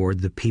and reward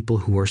the people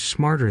who are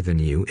smarter than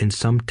you in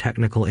some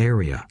technical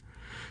area.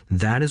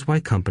 That is why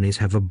companies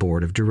have a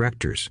board of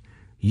directors.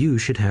 You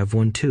should have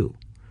one too.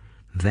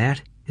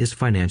 That is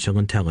financial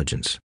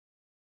intelligence.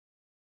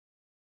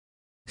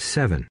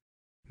 7.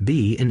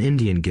 Be an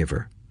Indian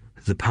giver.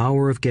 The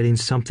power of getting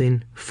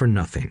something for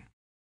nothing.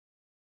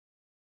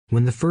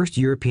 When the first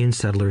European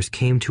settlers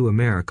came to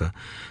America,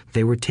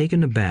 they were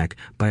taken aback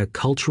by a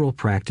cultural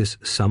practice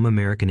some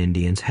American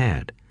Indians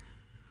had.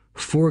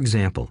 For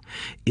example,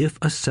 if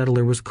a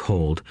settler was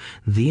cold,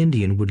 the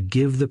Indian would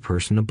give the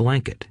person a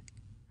blanket.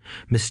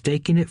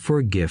 Mistaking it for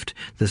a gift,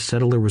 the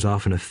settler was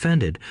often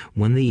offended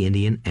when the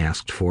Indian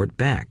asked for it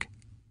back.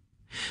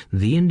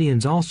 The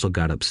Indians also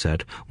got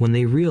upset when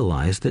they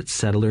realized that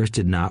settlers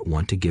did not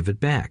want to give it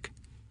back.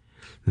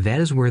 That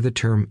is where the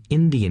term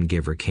Indian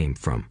giver came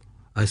from,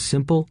 a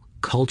simple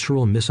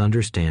cultural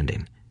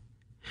misunderstanding.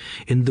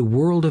 In the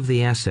world of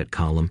the asset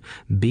column,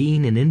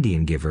 being an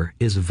Indian giver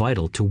is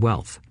vital to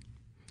wealth.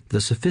 The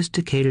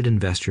sophisticated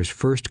investor's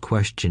first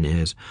question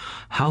is,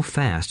 how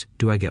fast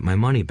do I get my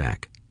money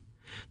back?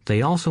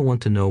 They also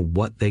want to know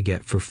what they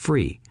get for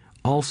free,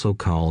 also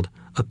called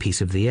a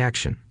piece of the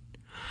action.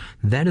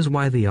 That is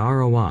why the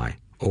ROI,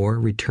 or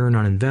return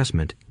on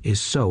investment, is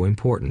so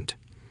important.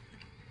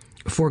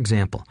 For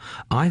example,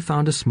 I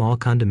found a small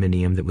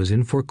condominium that was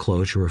in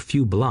foreclosure a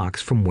few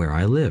blocks from where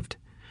I lived.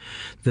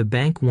 The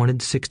bank wanted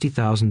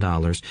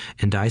 $60,000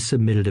 and I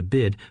submitted a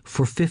bid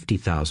for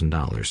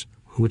 $50,000,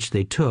 which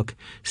they took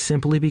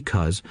simply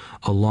because,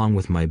 along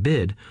with my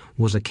bid,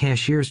 was a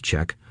cashier's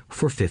check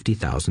for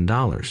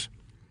 $50,000.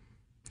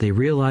 They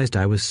realized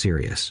I was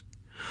serious.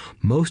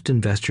 Most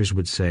investors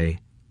would say,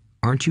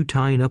 "Aren't you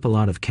tying up a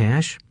lot of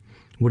cash?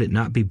 Would it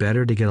not be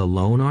better to get a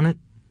loan on it?"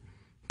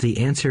 The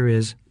answer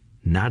is,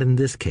 not in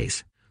this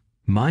case.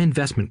 My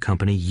investment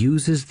company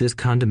uses this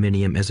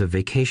condominium as a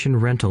vacation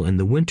rental in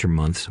the winter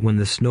months when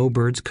the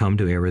snowbirds come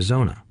to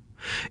Arizona.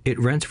 It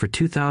rents for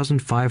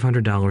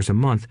 $2,500 a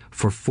month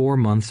for 4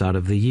 months out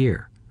of the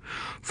year.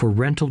 For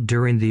rental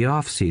during the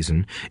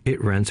off-season,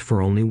 it rents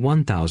for only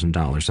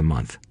 $1,000 a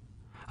month.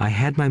 I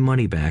had my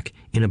money back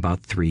in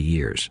about 3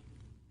 years.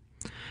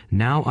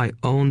 Now I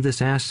own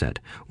this asset,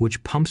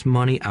 which pumps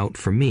money out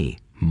for me,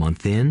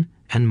 month in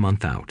and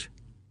month out.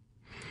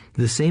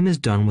 The same is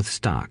done with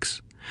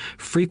stocks.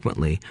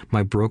 Frequently,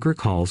 my broker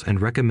calls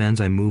and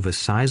recommends I move a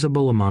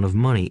sizable amount of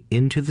money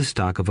into the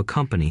stock of a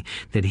company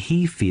that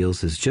he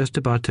feels is just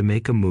about to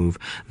make a move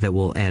that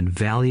will add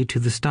value to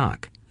the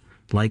stock,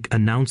 like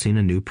announcing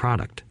a new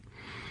product.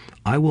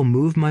 I will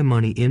move my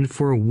money in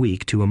for a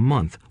week to a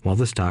month while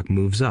the stock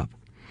moves up.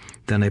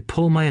 Then I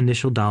pull my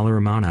initial dollar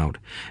amount out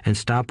and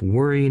stop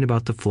worrying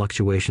about the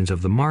fluctuations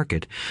of the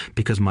market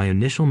because my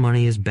initial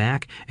money is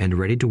back and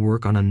ready to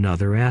work on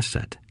another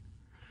asset.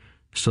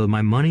 So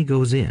my money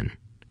goes in,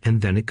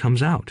 and then it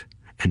comes out,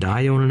 and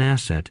I own an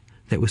asset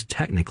that was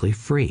technically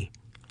free.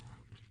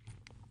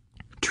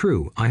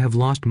 True, I have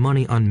lost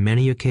money on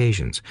many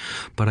occasions,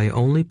 but I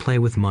only play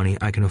with money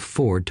I can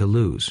afford to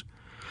lose.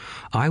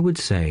 I would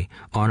say,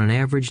 on an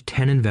average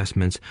 10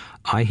 investments,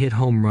 I hit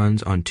home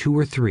runs on 2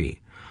 or 3,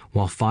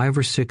 while 5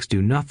 or 6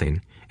 do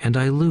nothing, and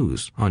I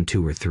lose on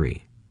 2 or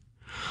 3.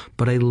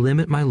 But I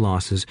limit my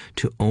losses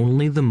to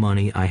only the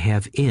money I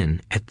have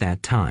in at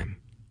that time.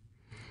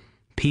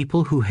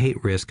 People who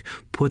hate risk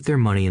put their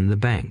money in the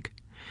bank.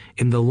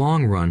 In the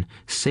long run,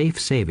 safe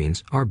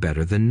savings are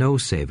better than no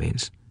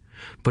savings.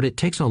 But it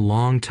takes a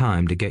long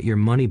time to get your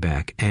money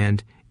back,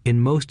 and, in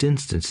most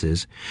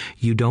instances,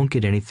 you don't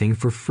get anything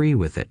for free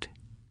with it.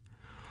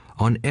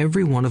 On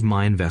every one of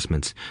my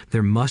investments,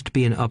 there must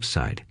be an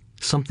upside,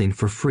 something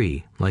for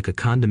free, like a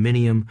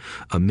condominium,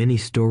 a mini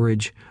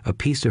storage, a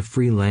piece of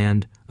free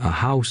land, a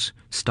house,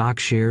 stock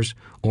shares,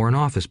 or an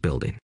office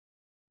building.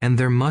 And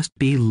there must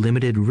be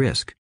limited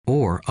risk,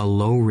 or a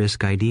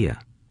low-risk idea.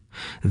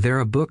 There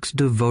are books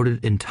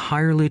devoted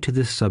entirely to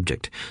this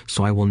subject,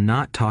 so I will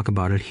not talk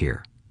about it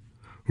here.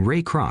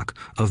 Ray Kroc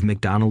of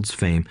McDonald's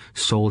fame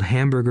sold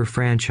hamburger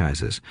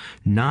franchises,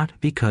 not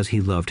because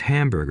he loved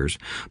hamburgers,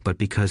 but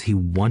because he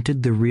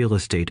wanted the real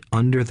estate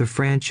under the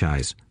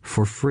franchise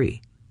for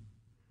free.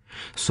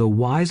 So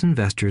wise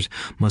investors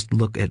must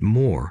look at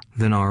more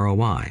than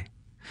ROI.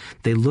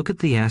 They look at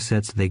the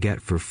assets they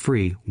get for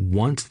free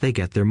once they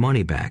get their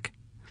money back.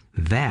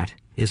 That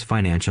is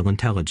financial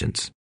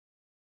intelligence.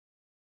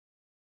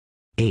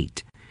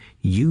 8.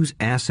 Use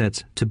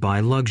assets to buy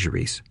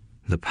luxuries.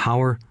 The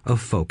power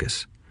of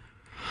focus.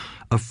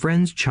 A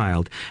friend's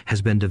child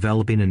has been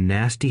developing a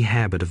nasty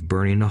habit of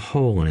burning a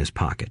hole in his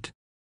pocket.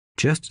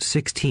 Just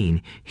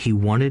 16, he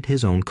wanted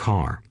his own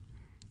car.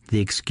 The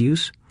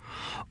excuse?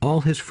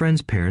 All his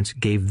friends' parents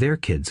gave their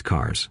kids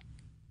cars.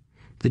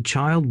 The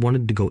child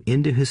wanted to go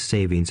into his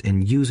savings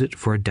and use it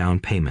for a down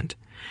payment.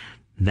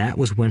 That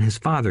was when his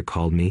father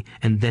called me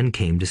and then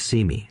came to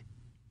see me.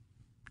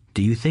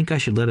 "Do you think I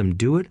should let him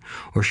do it,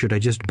 or should I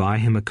just buy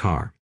him a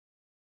car?"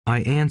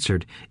 I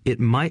answered, "It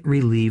might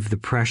relieve the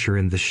pressure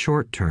in the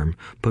short term,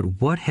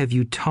 but what have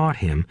you taught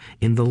him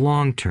in the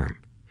long term?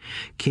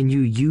 Can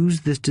you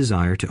use this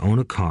desire to own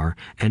a car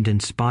and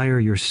inspire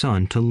your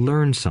son to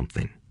learn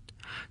something?"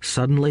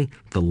 Suddenly,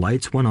 the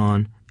lights went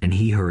on, and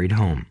he hurried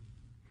home.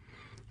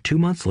 2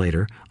 months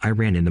later, I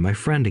ran into my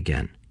friend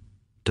again.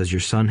 "Does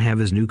your son have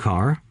his new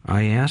car?"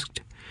 I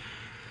asked.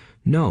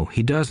 "No,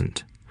 he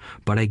doesn't,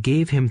 but I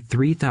gave him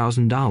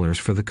 $3,000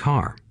 for the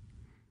car.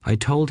 I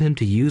told him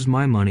to use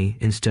my money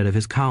instead of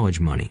his college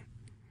money."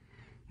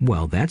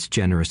 "Well, that's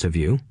generous of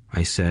you,"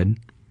 I said.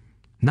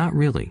 "Not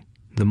really.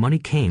 The money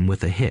came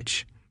with a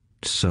hitch."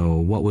 "So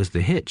what was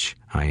the hitch?"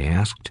 I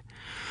asked.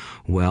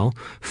 "Well,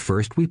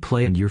 first we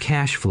played your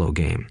cash flow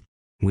game.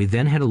 We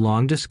then had a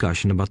long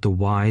discussion about the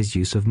wise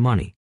use of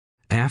money.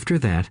 After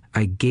that,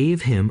 I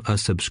gave him a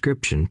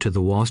subscription to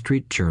the Wall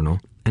Street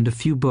Journal and a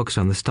few books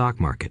on the stock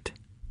market."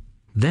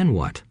 "Then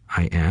what?"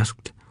 I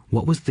asked.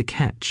 "What was the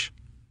catch?"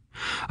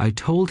 I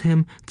told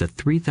him that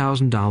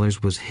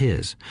 $3,000 was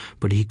his,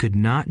 but he could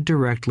not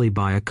directly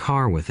buy a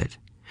car with it.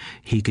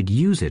 He could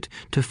use it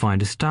to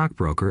find a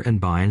stockbroker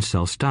and buy and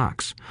sell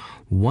stocks.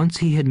 Once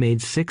he had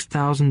made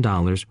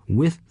 $6,000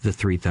 with the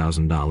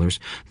 $3,000,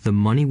 the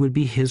money would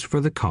be his for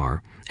the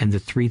car, and the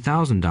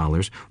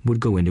 $3,000 would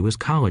go into his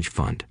college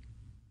fund.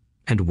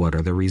 "And what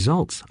are the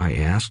results?" I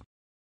asked.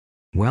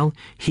 Well,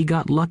 he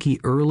got lucky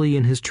early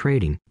in his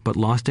trading, but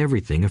lost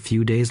everything a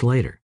few days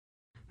later.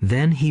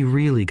 Then he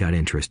really got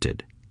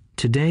interested.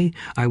 Today,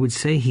 I would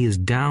say he is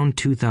down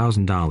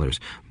 $2,000,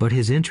 but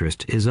his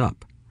interest is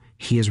up.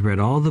 He has read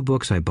all the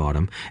books I bought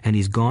him, and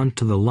he's gone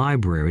to the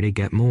library to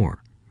get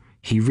more.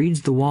 He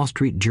reads the Wall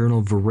Street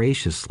Journal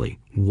voraciously,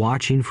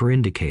 watching for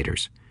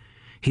indicators.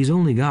 He's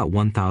only got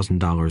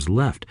 $1,000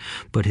 left,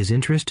 but his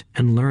interest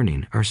and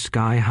learning are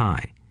sky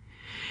high.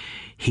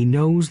 He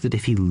knows that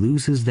if he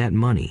loses that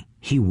money,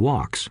 he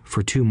walks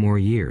for 2 more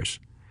years.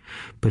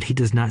 But he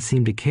does not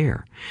seem to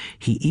care.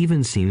 He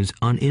even seems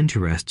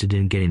uninterested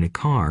in getting a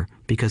car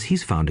because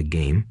he's found a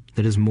game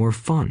that is more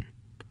fun.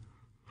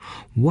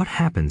 What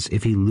happens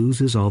if he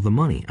loses all the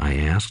money? I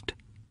asked.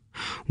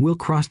 We'll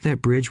cross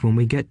that bridge when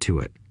we get to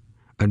it.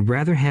 I'd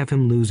rather have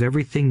him lose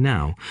everything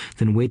now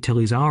than wait till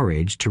he's our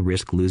age to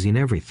risk losing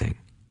everything.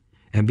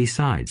 And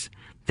besides,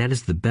 that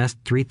is the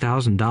best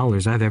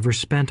 $3,000 I've ever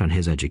spent on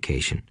his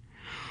education.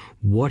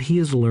 What he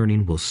is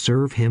learning will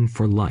serve him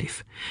for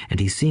life, and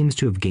he seems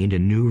to have gained a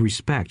new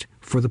respect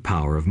for the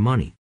power of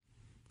money.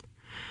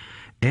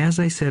 As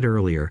I said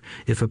earlier,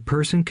 if a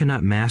person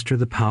cannot master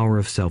the power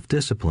of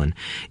self-discipline,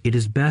 it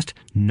is best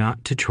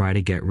not to try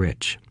to get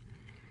rich.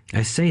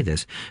 I say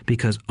this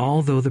because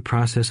although the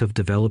process of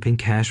developing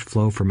cash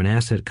flow from an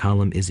asset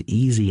column is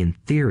easy in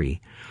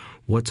theory,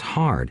 what's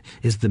hard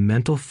is the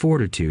mental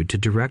fortitude to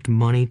direct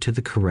money to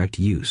the correct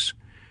use.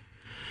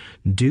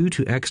 Due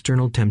to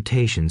external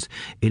temptations,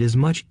 it is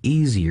much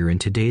easier in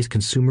today's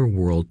consumer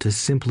world to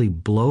simply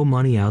blow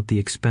money out the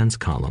expense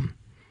column.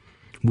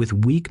 With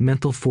weak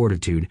mental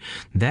fortitude,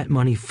 that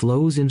money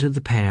flows into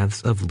the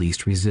paths of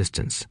least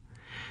resistance.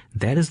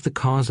 That is the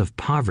cause of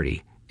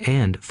poverty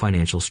and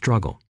financial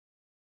struggle.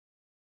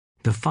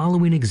 The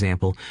following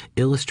example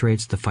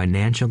illustrates the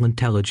financial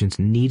intelligence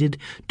needed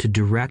to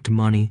direct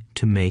money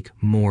to make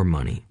more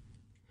money.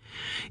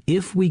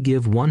 If we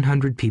give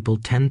 100 people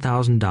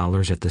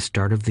 $10,000 at the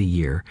start of the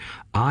year,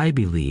 I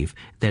believe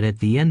that at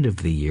the end of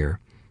the year,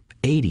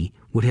 80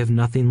 would have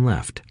nothing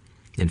left.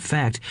 In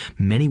fact,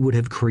 many would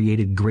have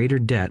created greater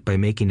debt by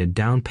making a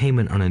down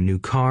payment on a new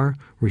car,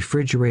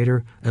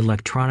 refrigerator,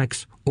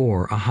 electronics,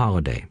 or a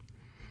holiday.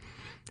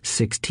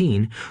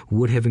 16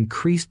 would have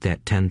increased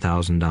that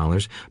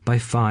 $10,000 by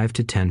 5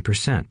 to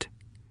 10%.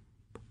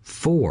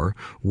 4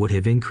 would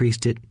have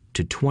increased it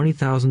to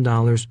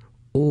 $20,000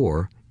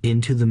 or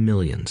into the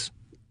millions.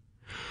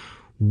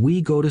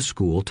 We go to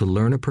school to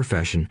learn a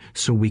profession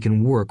so we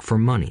can work for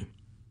money.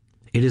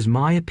 It is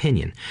my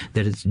opinion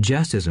that it's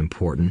just as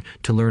important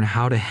to learn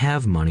how to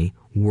have money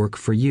work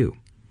for you.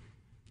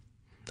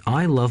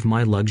 I love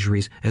my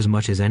luxuries as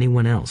much as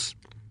anyone else.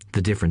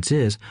 The difference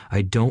is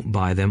I don't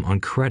buy them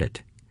on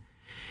credit.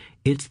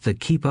 It's the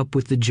keep up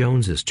with the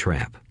Joneses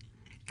trap.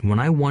 When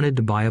I wanted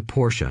to buy a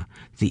Porsche,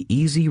 the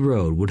easy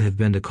road would have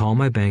been to call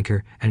my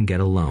banker and get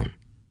a loan.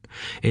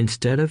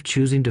 Instead of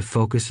choosing to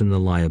focus in the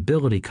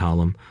liability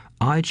column,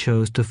 I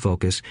chose to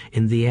focus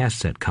in the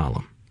asset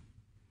column.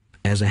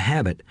 As a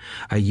habit,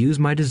 I use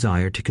my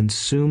desire to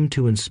consume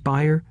to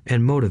inspire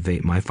and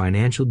motivate my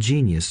financial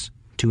genius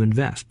to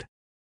invest.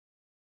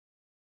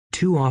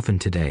 Too often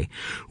today,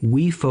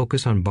 we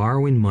focus on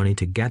borrowing money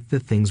to get the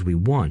things we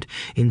want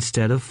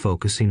instead of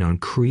focusing on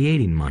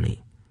creating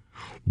money.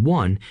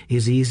 One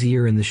is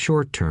easier in the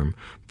short term,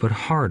 but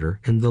harder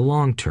in the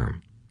long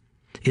term.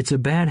 It's a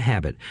bad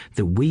habit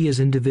that we as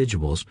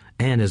individuals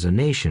and as a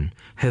nation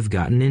have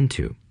gotten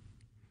into.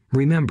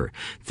 Remember,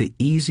 the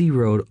easy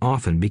road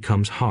often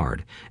becomes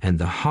hard, and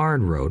the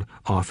hard road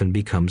often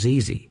becomes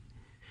easy.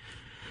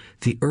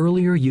 The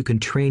earlier you can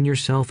train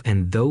yourself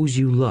and those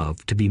you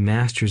love to be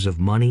masters of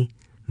money,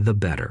 the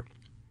better.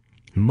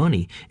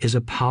 Money is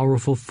a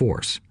powerful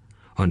force.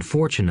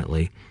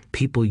 Unfortunately,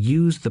 people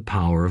use the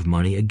power of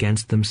money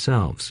against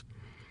themselves.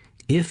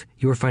 If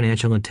your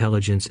financial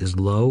intelligence is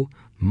low,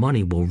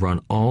 money will run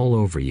all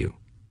over you.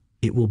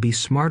 It will be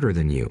smarter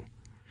than you.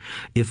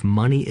 If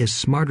money is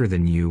smarter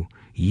than you,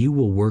 you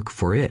will work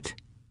for it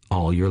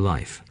all your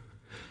life.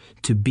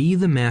 To be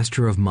the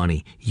master of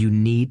money, you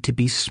need to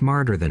be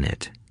smarter than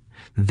it.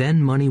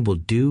 Then money will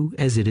do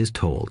as it is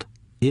told.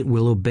 It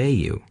will obey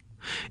you.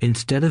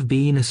 Instead of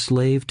being a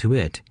slave to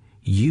it,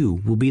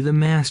 you will be the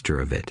master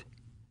of it.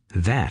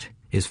 That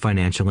is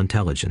financial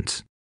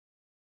intelligence.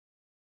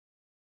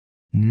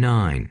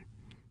 9.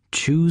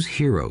 Choose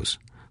heroes.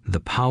 The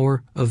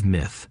power of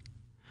myth.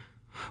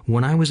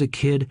 When I was a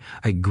kid,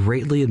 I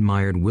greatly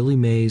admired Willie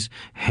Mays,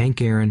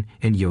 Hank Aaron,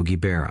 and Yogi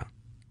Berra.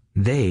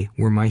 They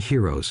were my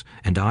heroes,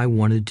 and I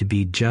wanted to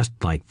be just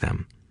like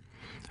them.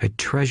 I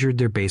treasured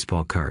their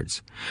baseball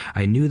cards.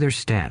 I knew their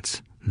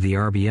stats, the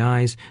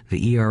RBIs,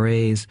 the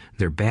ERAs,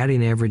 their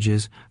batting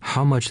averages,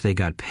 how much they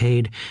got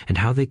paid, and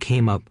how they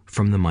came up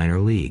from the minor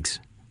leagues.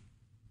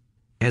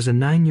 As a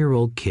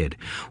 9-year-old kid,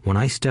 when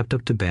I stepped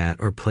up to bat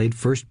or played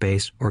first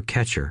base or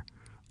catcher,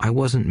 I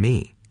wasn't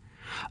me.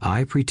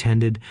 I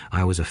pretended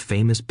I was a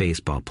famous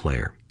baseball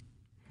player.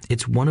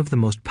 It's one of the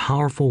most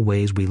powerful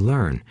ways we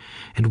learn,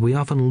 and we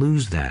often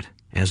lose that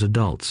as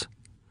adults.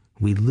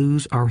 We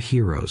lose our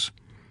heroes.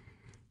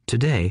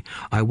 Today,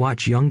 I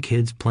watch young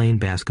kids playing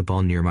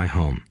basketball near my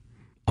home.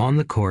 On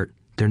the court,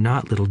 they're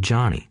not little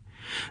Johnny.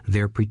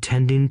 They're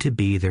pretending to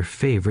be their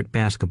favorite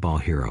basketball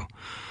hero.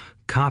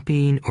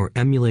 Copying or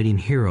emulating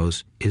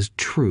heroes is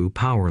true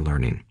power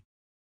learning.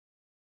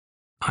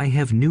 I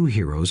have new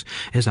heroes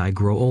as I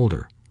grow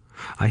older.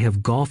 I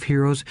have golf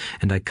heroes,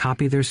 and I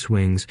copy their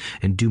swings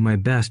and do my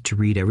best to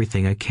read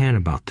everything I can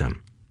about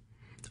them.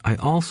 I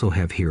also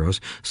have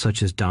heroes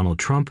such as Donald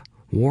Trump,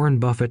 Warren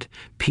Buffett,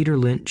 Peter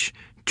Lynch,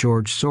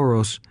 George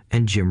Soros,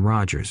 and Jim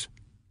Rogers.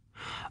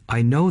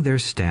 I know their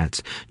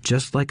stats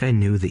just like I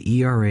knew the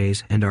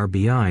ERAs and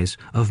RBIs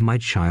of my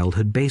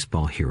childhood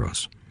baseball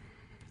heroes.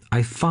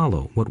 I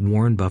follow what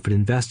Warren Buffett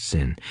invests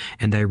in,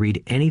 and I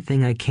read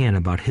anything I can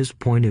about his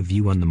point of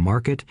view on the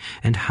market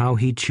and how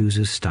he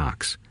chooses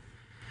stocks.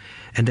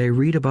 And I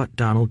read about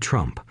Donald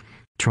Trump,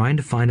 trying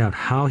to find out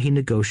how he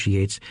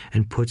negotiates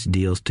and puts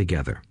deals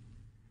together.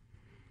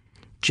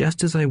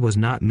 Just as I was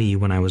not me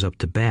when I was up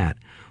to bat,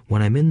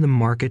 when I'm in the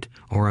market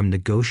or I'm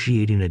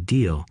negotiating a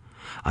deal,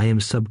 I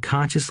am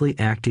subconsciously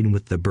acting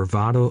with the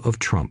bravado of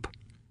Trump.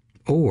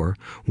 Or,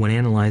 when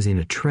analyzing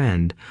a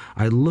trend,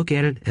 I look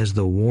at it as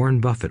though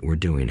Warren Buffett were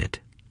doing it.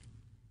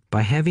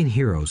 By having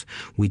heroes,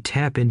 we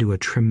tap into a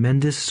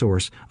tremendous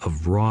source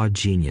of raw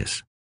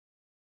genius.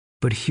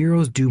 But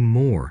heroes do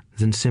more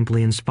than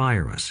simply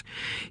inspire us.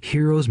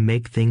 Heroes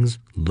make things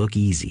look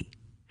easy.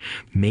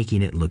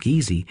 Making it look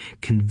easy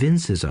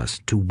convinces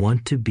us to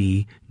want to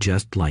be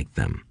just like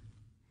them.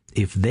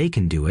 If they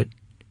can do it,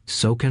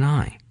 so can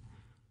I.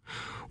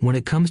 When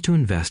it comes to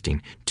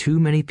investing,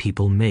 too many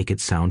people make it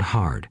sound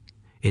hard.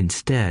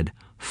 Instead,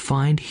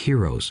 find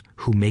heroes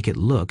who make it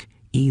look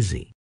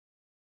easy.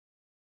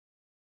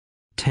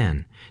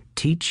 10.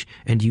 Teach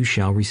and you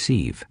shall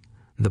receive.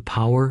 The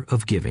power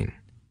of giving.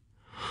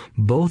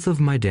 Both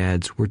of my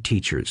dads were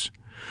teachers.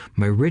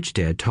 My rich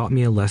dad taught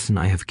me a lesson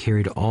I have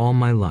carried all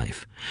my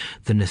life,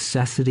 the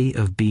necessity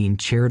of being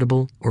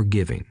charitable or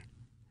giving.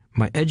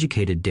 My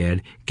educated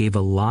dad gave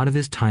a lot of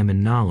his time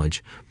and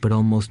knowledge, but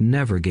almost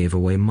never gave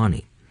away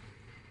money.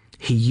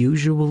 He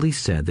usually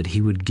said that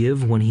he would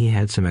give when he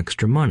had some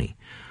extra money,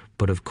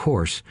 but of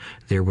course,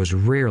 there was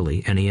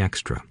rarely any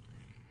extra.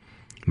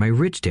 My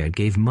rich dad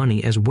gave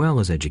money as well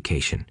as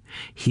education.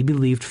 He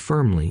believed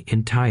firmly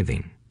in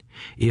tithing.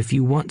 If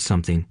you want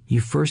something,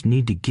 you first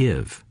need to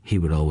give, he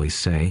would always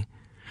say.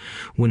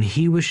 When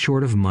he was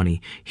short of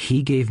money,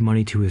 he gave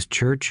money to his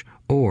church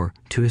or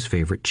to his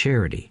favorite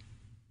charity.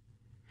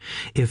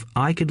 If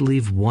I could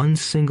leave one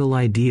single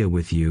idea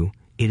with you,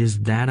 it is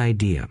that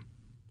idea.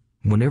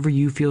 Whenever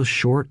you feel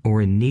short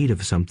or in need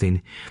of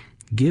something,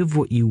 give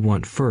what you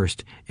want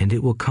first, and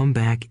it will come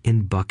back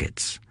in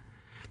buckets.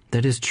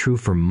 That is true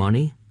for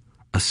money,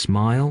 a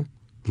smile,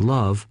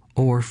 love,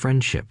 or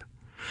friendship.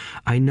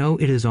 I know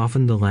it is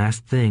often the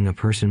last thing a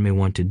person may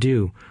want to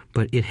do,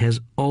 but it has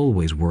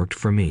always worked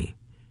for me.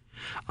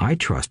 I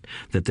trust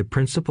that the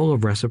principle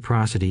of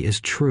reciprocity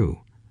is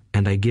true,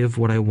 and I give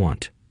what I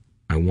want.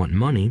 I want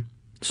money,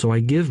 so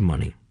I give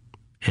money,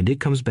 and it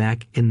comes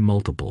back in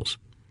multiples.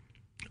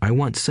 I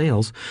want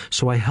sales,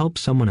 so I help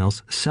someone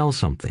else sell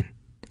something,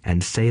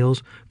 and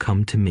sales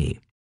come to me.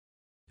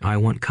 I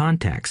want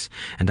contacts,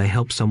 and I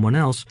help someone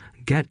else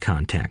get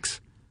contacts.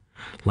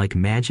 Like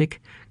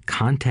magic,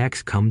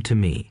 contacts come to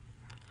me.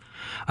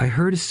 I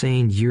heard a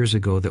saying years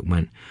ago that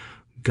went,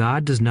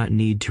 God does not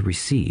need to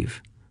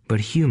receive,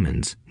 but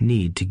humans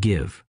need to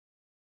give.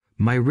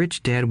 My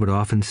rich dad would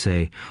often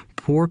say,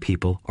 poor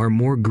people are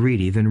more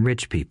greedy than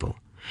rich people.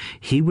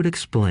 He would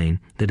explain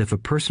that if a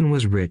person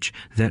was rich,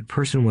 that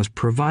person was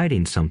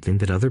providing something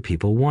that other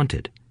people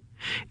wanted.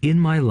 In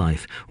my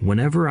life,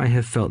 whenever I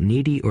have felt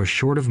needy or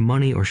short of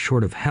money or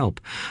short of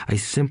help, I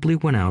simply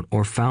went out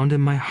or found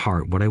in my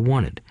heart what I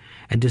wanted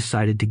and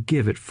decided to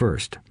give it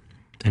first.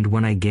 And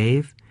when I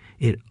gave,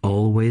 it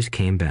always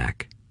came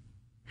back.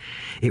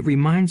 It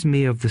reminds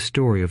me of the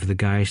story of the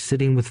guy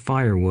sitting with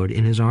firewood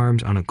in his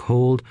arms on a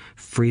cold,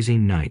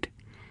 freezing night.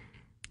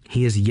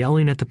 He is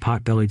yelling at the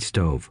pot-bellied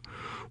stove,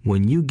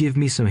 "When you give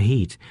me some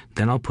heat,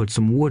 then I'll put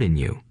some wood in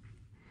you."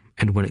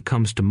 And when it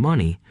comes to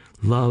money,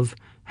 love,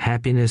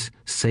 happiness,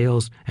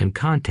 sales, and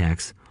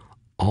contacts,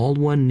 all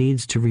one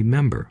needs to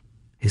remember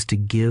is to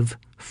give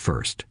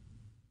first.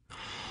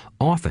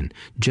 Often,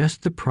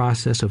 just the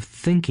process of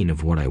thinking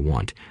of what I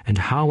want and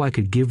how I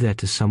could give that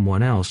to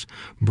someone else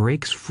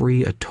breaks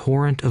free a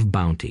torrent of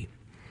bounty.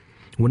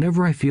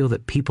 Whenever I feel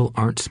that people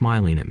aren't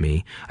smiling at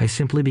me, I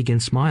simply begin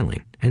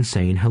smiling and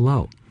saying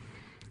hello.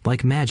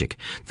 Like magic,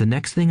 the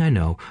next thing I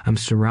know, I'm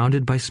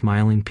surrounded by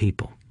smiling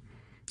people.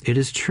 It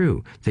is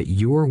true that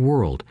your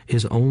world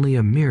is only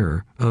a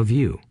mirror of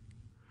you.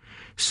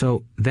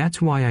 So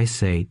that's why I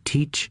say,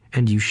 teach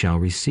and you shall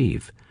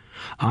receive.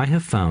 I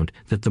have found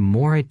that the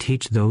more I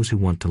teach those who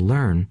want to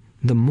learn,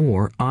 the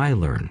more I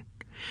learn.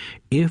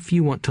 If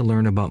you want to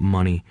learn about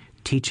money,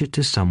 teach it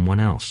to someone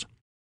else.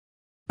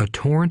 A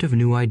torrent of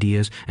new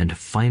ideas and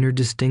finer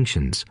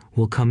distinctions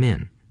will come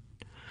in.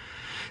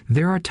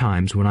 There are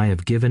times when I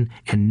have given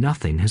and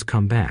nothing has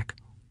come back,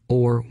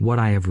 or what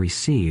I have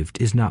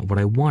received is not what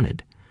I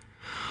wanted.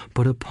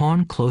 But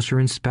upon closer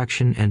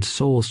inspection and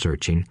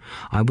soul-searching,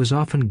 I was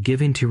often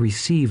giving to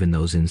receive in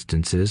those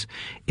instances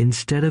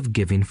instead of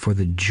giving for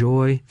the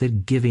joy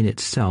that giving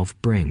itself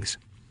brings.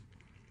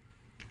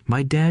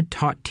 My dad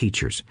taught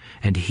teachers,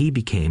 and he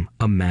became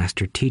a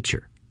master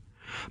teacher.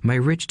 My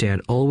rich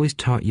dad always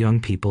taught young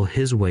people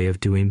his way of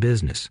doing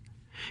business.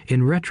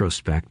 In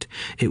retrospect,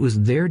 it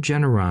was their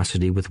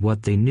generosity with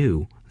what they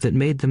knew that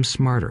made them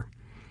smarter.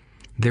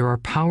 There are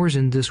powers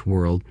in this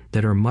world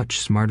that are much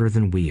smarter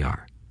than we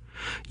are.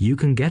 You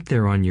can get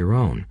there on your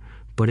own,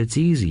 but it's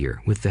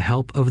easier with the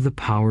help of the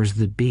powers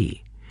that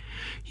be.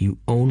 You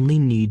only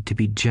need to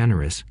be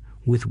generous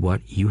with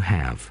what you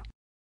have.